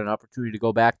 and he's got an opportunity to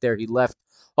go back there. He left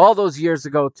all those years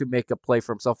ago to make a play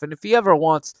for himself, and if he ever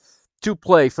wants to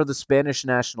play for the Spanish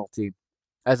national team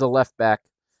as a left back,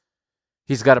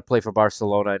 he's got to play for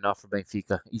Barcelona and not for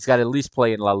Benfica. He's got to at least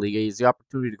play in La Liga. He has the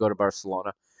opportunity to go to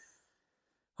Barcelona.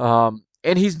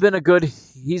 And he's been a good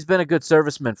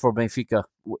serviceman for Benfica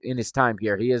in his time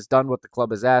here. He has done what the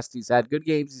club has asked. He's had good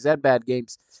games. He's had bad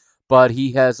games, but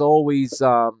he has always.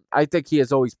 I think he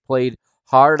has always played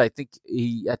hard. I think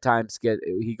he at times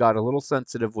got a little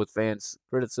sensitive with fans'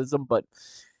 criticism, but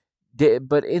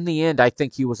in the end, I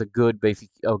think he was a good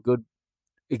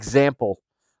example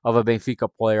of a Benfica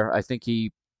player. I think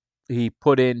he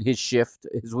put in his shift,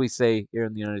 as we say here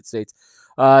in the United States.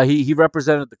 He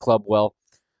represented the club well.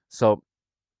 So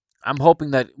I'm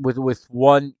hoping that with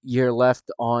 1 year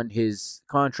left on his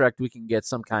contract, we can get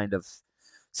some kind of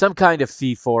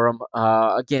fee for him.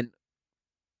 Again,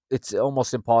 it's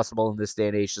almost impossible in this day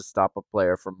and age to stop a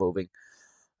player from moving,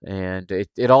 and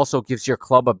it also gives your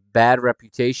club a bad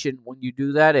reputation when you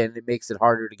do that, and it makes it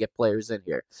harder to get players in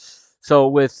here.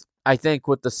 So I think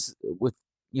with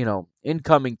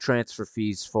incoming transfer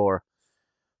fees for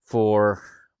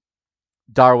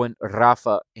Darwin,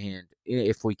 Rafa, and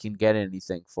if we can get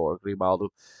anything for Grimaldo,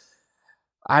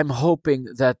 I'm hoping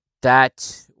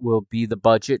that will be the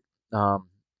budget. Um,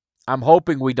 I'm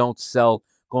hoping we don't sell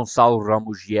Gonzalo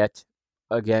Ramos yet.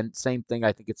 Again, same thing.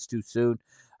 I think it's too soon.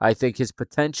 I think his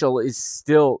potential is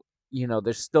still,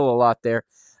 there's still a lot there.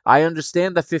 I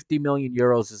understand that 50 million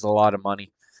euros is a lot of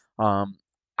money. Um,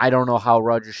 I don't know how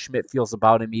Roger Schmidt feels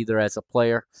about him either as a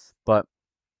player, but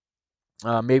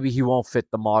maybe he won't fit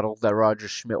the model that Roger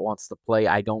Schmidt wants to play.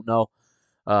 I don't know.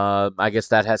 I guess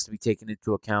that has to be taken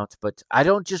into account. But I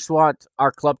don't just want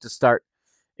our club to start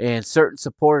and certain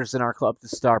supporters in our club to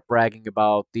start bragging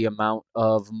about the amount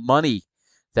of money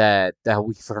that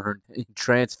we've earned in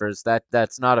transfers.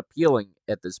 That's not appealing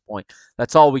at this point.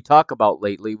 That's all we talk about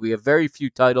lately. We have very few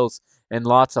titles and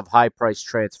lots of high price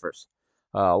transfers,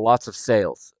 lots of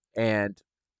sales, and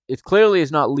it clearly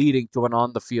is not leading to an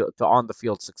on the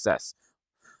field success.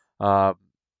 Uh,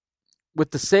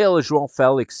 with the sale of João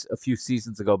Felix a few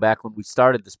seasons ago, back when we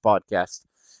started this podcast,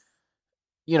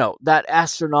 that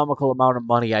astronomical amount of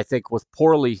money I think was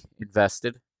poorly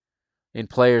invested in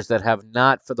players that have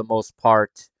not, for the most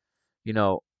part, you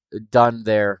know, done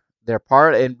their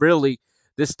part. And really,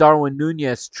 this Darwin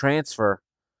Nunez transfer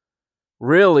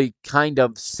really kind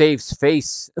of saves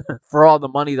face for all the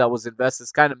money that was invested.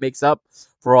 This kind of makes up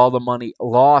for all the money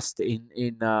lost in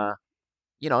the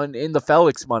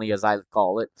Felix money, as I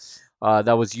call it,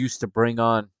 that was used to bring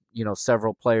on,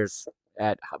 several players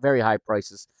at very high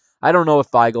prices. I don't know if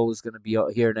Weigl is going to be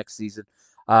here next season.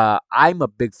 I'm a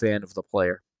big fan of the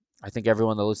player. I think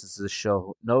everyone that listens to this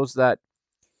show knows that.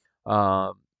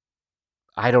 Um,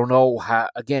 I don't know how.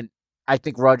 Again, I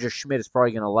think Roger Schmidt is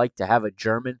probably going to like to have a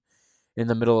German in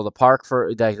the middle of the park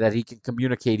for that he can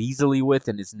communicate easily with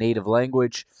in his native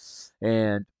language,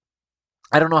 and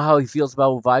I don't know how he feels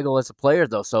about Weigl as a player,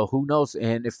 though. So who knows?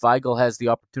 And if Weigl has the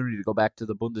opportunity to go back to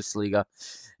the Bundesliga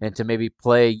and to maybe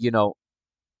play,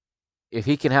 if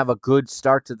he can have a good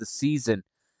start to the season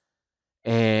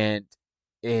and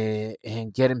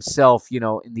and get himself,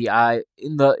 in the eye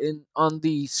in on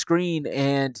the screen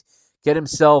and get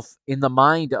himself in the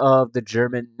mind of the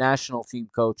German national team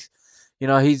coach.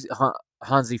 He's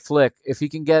Hansi Flick. If he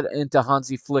can get into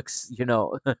Hansi Flick's,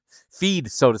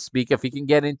 feed, so to speak, if he can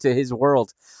get into his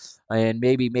world and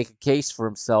maybe make a case for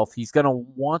himself, he's gonna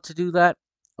want to do that.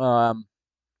 Um,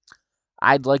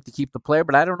 I'd like to keep the player,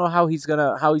 but I don't know how he's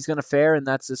gonna fare in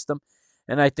that system.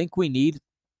 And I think we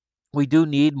do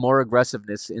need more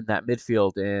aggressiveness in that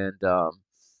midfield, and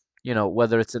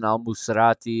whether it's an Al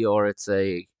Musrati or it's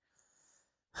a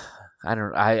I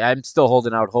don't I'm still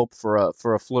holding out hope for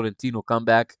a Florentino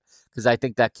comeback because I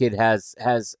think that kid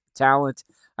has talent.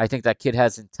 I think that kid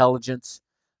has intelligence.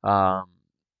 Um,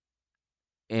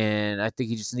 and I think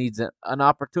he just needs an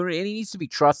opportunity, and he needs to be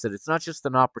trusted. It's not just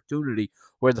an opportunity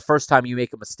where the first time you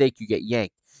make a mistake you get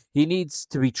yanked. He needs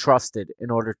to be trusted in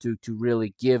order to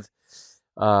really give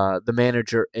the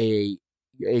manager a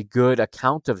good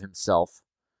account of himself.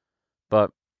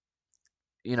 But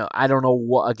I don't know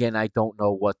what. Again, I don't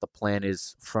know what the plan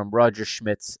is from Roger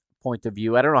Schmidt's point of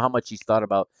view. I don't know how much he's thought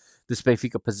about this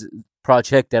Benfica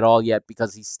project at all yet,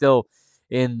 because he's still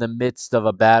in the midst of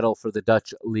a battle for the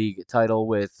Dutch league title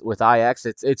with Ajax.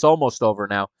 It's almost over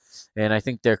now, and I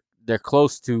think they're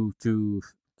close to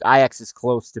Ajax is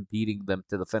close to beating them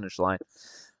to the finish line.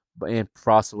 And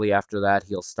possibly after that,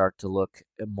 he'll start to look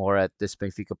more at this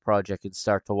Benfica project and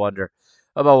start to wonder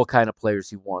about what kind of players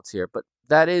he wants here. But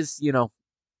that is,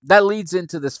 that leads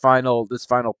into this final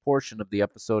portion of the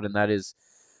episode, and that is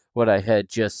what I had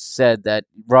just said, that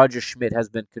Roger Schmidt has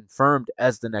been confirmed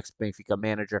as the next Benfica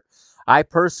manager. I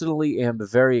personally am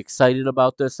very excited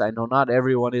about this. I know not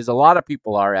everyone is. A lot of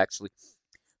people are, actually.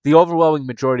 The overwhelming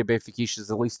majority of Benfiquistas,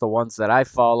 at least the ones that I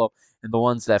follow and the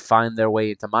ones that find their way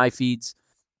into my feeds,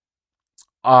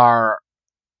 are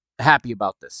happy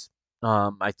about this.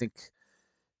 I think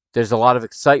there's a lot of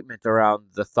excitement around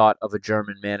the thought of a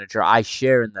German manager. I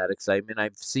share in that excitement.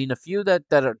 I've seen a few that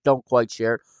don't quite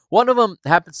share it. One of them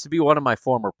happens to be one of my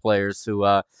former players who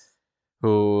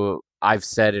I've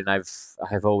said, and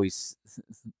I've always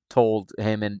told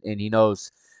him, and he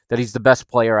knows that he's the best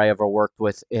player I ever worked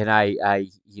with. And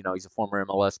he's a former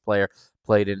MLS player,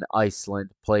 played in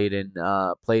Iceland, played in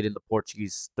the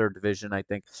Portuguese third division, I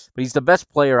think. But he's the best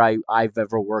player I've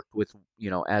ever worked with,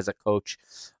 as a coach,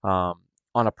 on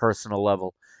a personal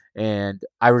level. And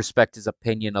I respect his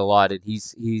opinion a lot. And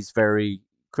he's very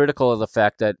critical of the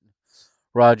fact that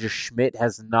Roger Schmidt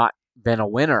has not been a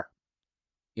winner.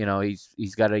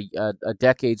 He's got a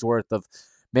decade's worth of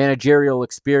managerial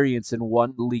experience and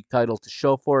one league title to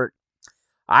show for it.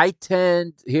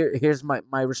 Here's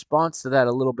my response to that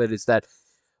a little bit, is that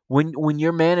when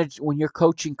your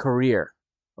coaching career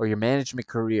or your management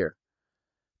career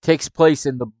takes place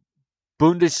in the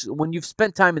when you've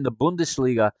spent time in the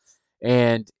Bundesliga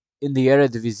and in the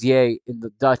Eredivisie, in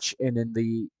the Dutch, and in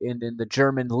the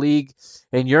German league,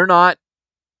 and you're not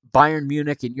Bayern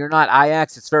Munich and you're not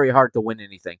Ajax, it's very hard to win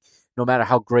anything, no matter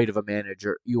how great of a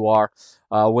manager you are.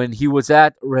 When he was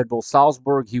at Red Bull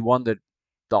Salzburg, he won the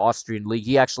Austrian league.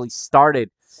 He actually started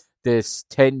this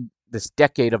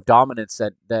decade of dominance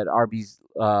that RB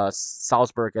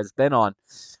Salzburg has been on,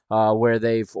 where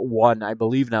they've won, I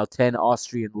believe now, 10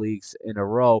 Austrian leagues in a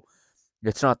row.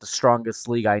 It's not the strongest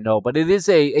league, I know, but it is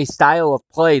a style of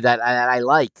play that I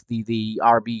like, the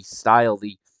RB style,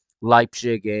 the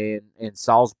Leipzig and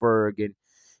Salzburg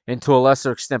and to a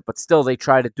lesser extent, but still they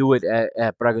try to do it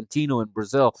at Bragantino in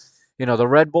Brazil. The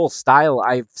Red Bull style,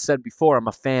 I've said before, I'm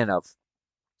a fan of.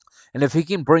 And if he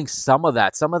can bring some of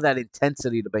that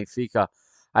intensity to Benfica,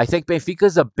 I think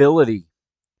Benfica's ability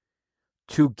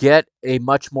to get a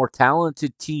much more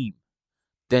talented team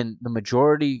than the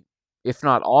majority, if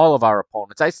not all, of our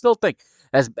opponents. I still think,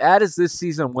 as bad as this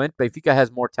season went, Benfica has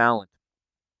more talent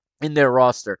in their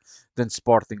roster than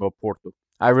Sporting or Porto.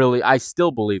 I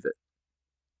still believe it.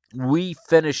 We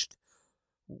finished,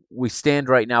 we stand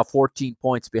right now 14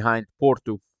 points behind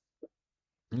Porto,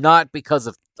 not because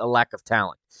of a lack of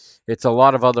talent. It's a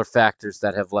lot of other factors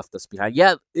that have left us behind.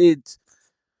 Yeah,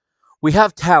 we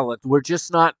have talent. We're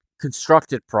just not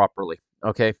constructed properly.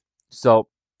 Okay, so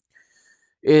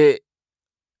it,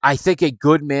 I think a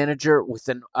good manager with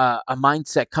a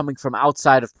mindset coming from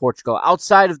outside of Portugal,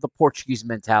 outside of the Portuguese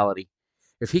mentality,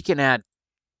 if he can add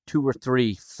two or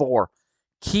three, four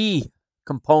key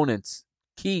components,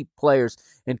 key players,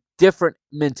 and different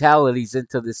mentalities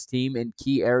into this team in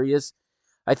key areas,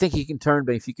 I think he can turn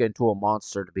Benfica into a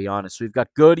monster. To be honest, we've got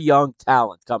good young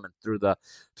talent coming through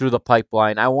the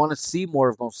pipeline. I want to see more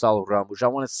of Gonçalo Ramos. I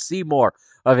want to see more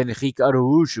of Henrique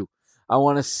Araújo. I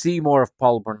want to see more of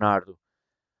Paulo Bernardo.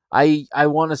 I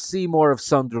want to see more of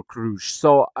Sandro Cruz.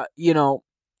 So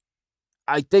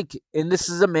I think, and this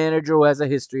is a manager who has a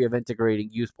history of integrating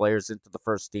youth players into the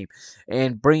first team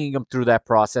and bringing them through that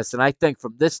process. And I think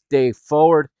from this day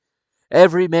forward,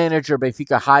 every manager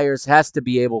Benfica hires has to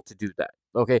be able to do that.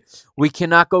 Okay, we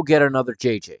cannot go get another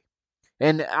JJ,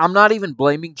 and I'm not even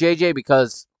blaming JJ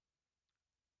because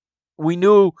we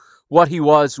knew what he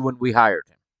was when we hired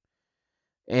him,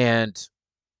 and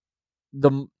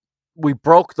the we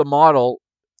broke the model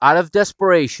out of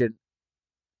desperation,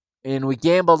 and we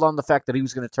gambled on the fact that he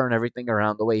was going to turn everything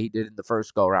around the way he did in the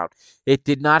first go round. It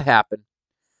did not happen.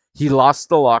 He lost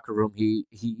the locker room. He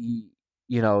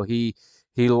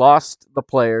lost the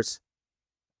players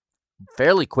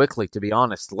fairly quickly, to be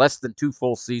honest. Less than 2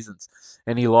 full seasons,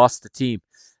 and he lost the team.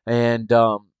 And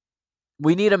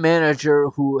we need a manager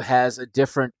who has a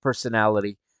different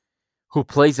personality, who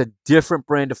plays a different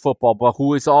brand of football, but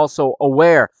who is also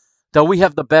aware that we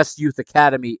have the best youth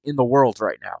academy in the world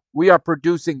right now. We are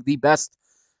producing the best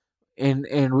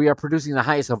and we are producing the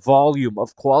highest volume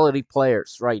of quality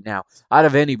players right now out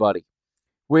of anybody.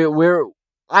 We're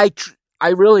I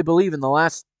really believe in the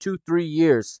last 2-3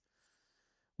 years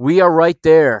we are right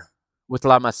there with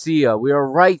La Masia. We are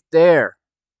right there,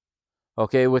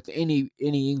 okay, with any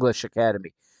English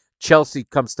academy. Chelsea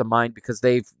comes to mind because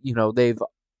they've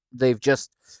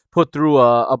just put through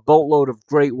a boatload of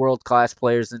great world class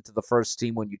players into the first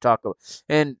team. When you talk about,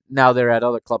 and now they're at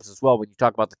other clubs as well. When you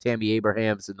talk about the Tammy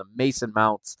Abrahams and the Mason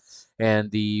Mounts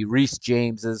and the Reece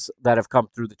Jameses that have come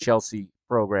through the Chelsea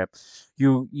program,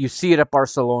 you see it at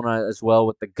Barcelona as well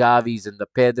with the Gavis and the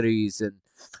Pedris and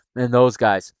those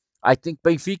guys. I think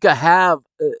Benfica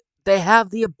they have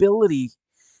the ability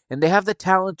and they have the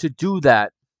talent to do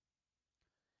that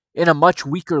in a much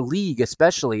weaker league,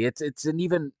 especially. It's an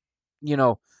even, you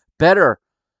know, better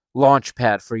launch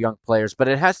pad for young players, but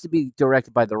it has to be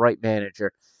directed by the right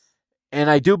manager. And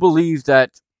I do believe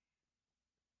that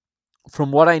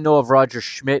from what I know of Roger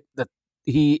Schmidt, that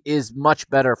he is much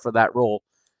better for that role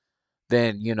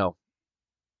than,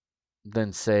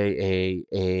 than say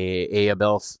a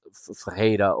Abel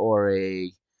Ferreira or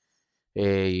I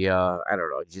don't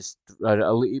know, just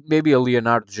maybe a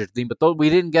Leonardo Jardim, but we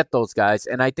didn't get those guys,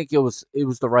 and I think it was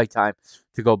the right time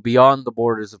to go beyond the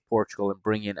borders of Portugal and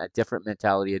bring in a different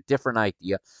mentality, a different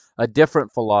idea, a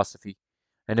different philosophy,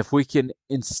 and if we can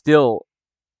instill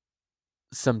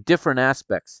some different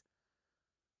aspects,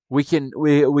 we can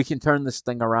turn this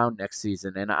thing around next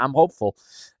season, and I'm hopeful,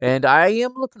 and I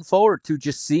am looking forward to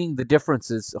just seeing the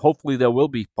differences. Hopefully, there will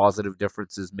be positive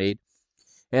differences made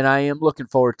and I am looking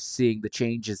forward to seeing the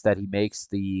changes that he makes,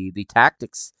 the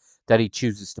tactics that he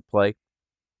chooses to play.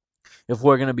 If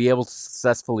we're going to be able to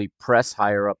successfully press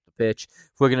higher up the pitch,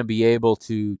 if we're going to be able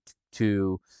to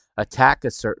attack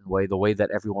a certain way, the way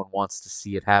that everyone wants to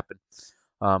see it happen.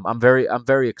 I'm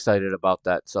very excited about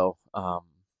that. So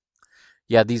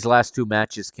yeah, these last two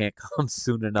matches can't come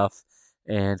soon enough,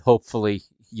 and hopefully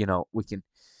we can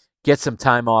get some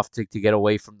time off to get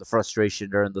away from the frustration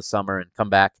during the summer and come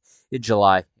back in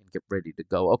July and get ready to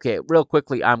go. Okay, real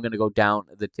quickly, I'm going to go down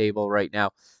the table right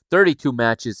now. 32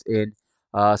 matches in.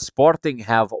 Sporting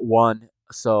have won,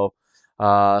 so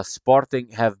Sporting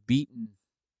have beaten.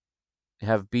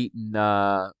 Who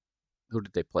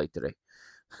did they play today?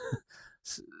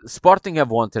 Sporting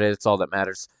have won today. That's all that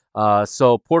matters.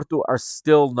 So Porto are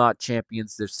still not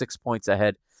champions. They're 6 points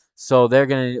ahead. So they're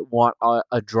going to want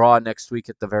a draw next week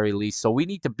at the very least. So we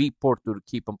need to beat Porto to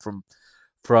keep them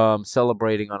from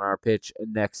celebrating on our pitch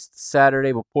next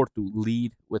Saturday. But Porto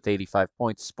lead with 85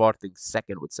 points. Sporting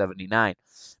second with 79.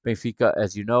 Benfica,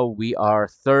 as you know, we are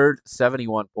third,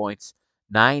 71 points,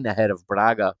 9 ahead of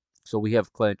Braga. So we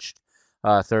have clinched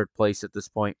third place at this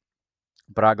point.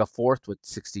 Braga fourth with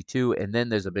 62, and then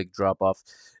there's a big drop off.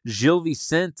 Gil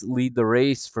Vicente lead the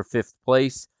race for fifth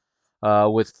place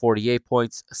with 48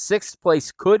 points. Sixth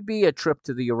place could be a trip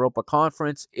to the Europa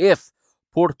Conference if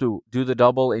Porto do the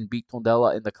double and beat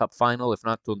Tondela in the cup final. If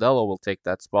not, Tondela will take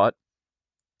that spot.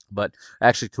 But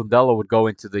actually, Tondela would go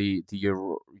into the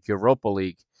Europa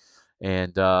League,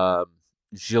 and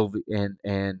Gil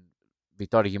and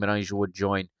Vitória Guimarães would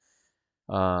join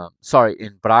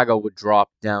and Braga would drop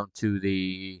down to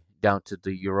the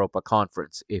Europa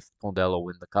Conference if Tondela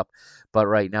win the cup. But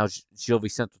right now, Gil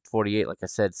Vicente with 48, like I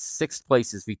said, sixth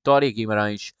place is Vitória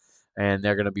Guimarães, and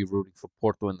they're going to be rooting for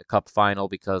Porto in the cup final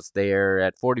because they're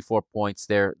at 44 points.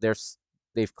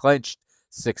 They've clinched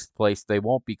sixth place. They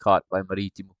won't be caught by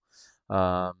Marítimo.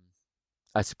 Um,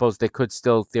 I suppose they could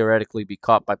still theoretically be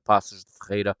caught by Passos de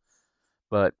Ferreira,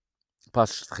 but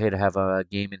Passos Ferreira have a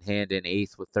game in hand in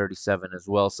eighth with 37 as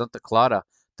well. Santa Clara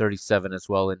 37 as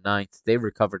well in ninth. They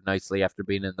recovered nicely after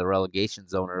being in the relegation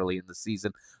zone early in the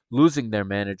season, losing their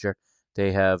manager.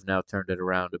 They have now turned it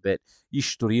around a bit.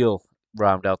 Estoril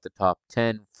round out the top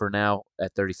 10 for now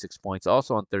at 36 points.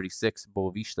 Also on 36,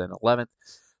 Boavista in 11th.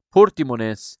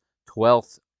 Portimonense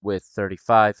 12th with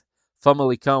 35.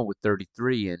 Famalicão with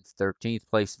 33 in 13th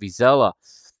place. Vizela,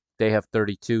 they have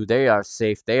 32. They are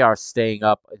safe. They are staying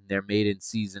up in their maiden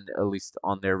season, at least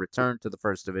on their return to the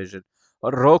first division.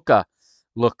 Roca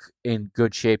look in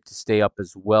good shape to stay up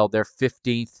as well. They're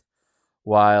 15th,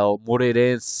 while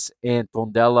Moreirense and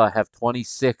Tondela have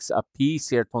 26 apiece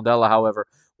here. Tondela, however,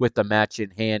 with the match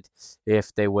in hand,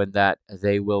 if they win that,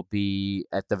 they will be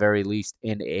at the very least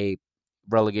in a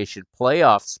relegation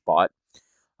playoff spot.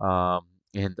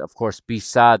 And of course,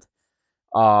 Bisad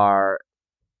are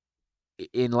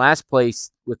in last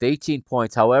place with 18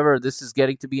 points. However, this is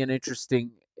getting to be an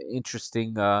interesting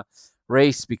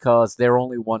race because they're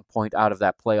only 1 point out of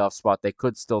that playoff spot. They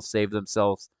could still save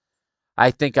themselves.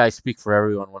 I think I speak for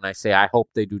everyone when I say I hope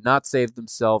they do not save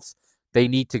themselves. They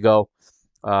need to go.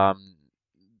 Um,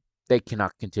 they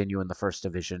cannot continue in the first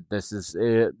division. This is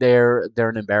they're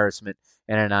an embarrassment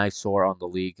and an eyesore on the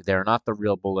league. They're not the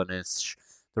real Belenenses.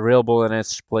 The real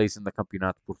Belenenses plays in the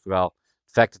Campeonato de Portugal.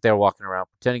 The fact that they're walking around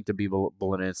pretending to be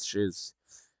Belenenses is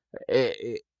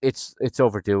it's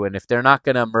overdue. And if they're not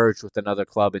going to merge with another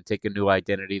club and take a new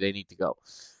identity, they need to go.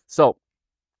 So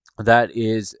that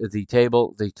is the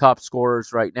table. The top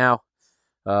scorers right now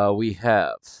we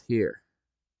have here.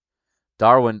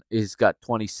 Darwin has got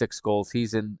 26 goals.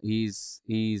 He's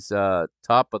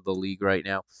top of the league right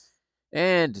now,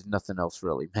 and nothing else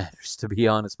really matters to be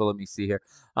honest. But let me see here.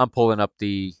 I'm pulling up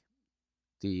the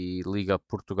Liga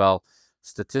Portugal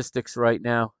statistics right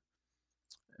now.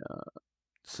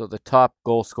 So the top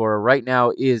goal scorer right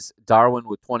now is Darwin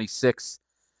with 26.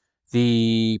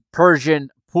 The Persian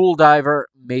pool diver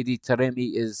Mehdi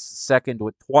Taremi is second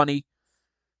with 20.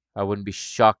 I wouldn't be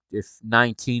shocked if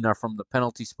 19 are from the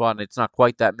penalty spot, and it's not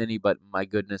quite that many, but my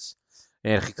goodness.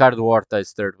 And Ricardo Horta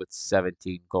is third with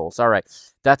 17 goals. All right,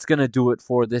 that's going to do it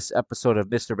for this episode of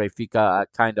Mr. Benfica. I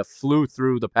kind of flew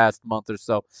through the past month or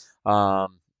so.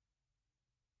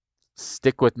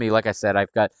 Stick with me. Like I said,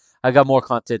 I got more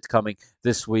content coming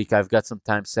this week. I've got some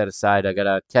time set aside. I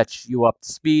gotta catch you up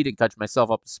to speed and catch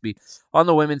myself up to speed on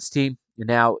the women's team.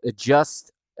 Now,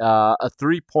 just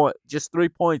just 3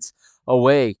 points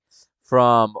away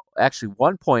from actually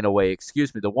 1 point away.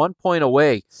 Excuse me, the 1 point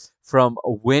away from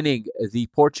winning the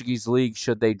Portuguese league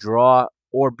should they draw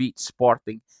or beat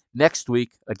Sporting next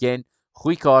week. Again,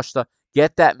 Rui Costa,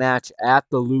 get that match at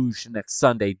the Luge next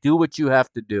Sunday. Do what you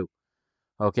have to do.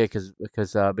 Okay, because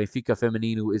Benfica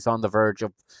Feminino is on the verge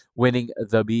of winning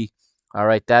the B. All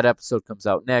right, that episode comes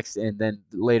out next, and then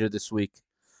later this week,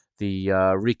 the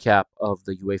recap of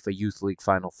the UEFA Youth League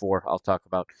Final Four. I'll talk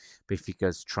about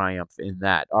Benfica's triumph in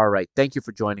that. All right, thank you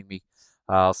for joining me.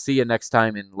 I'll see you next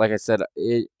time, and like I said,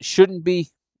 it shouldn't be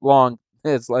long.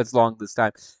 It's long this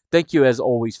time. Thank you as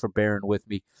always for bearing with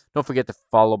me. Don't forget to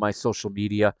follow my social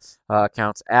media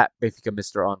accounts at Benfica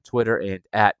Mister on Twitter and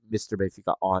at Mr.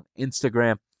 Benfica on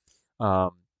Instagram.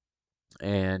 Um,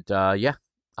 and yeah,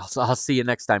 I'll see you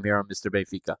next time here on Mr.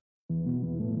 Benfica.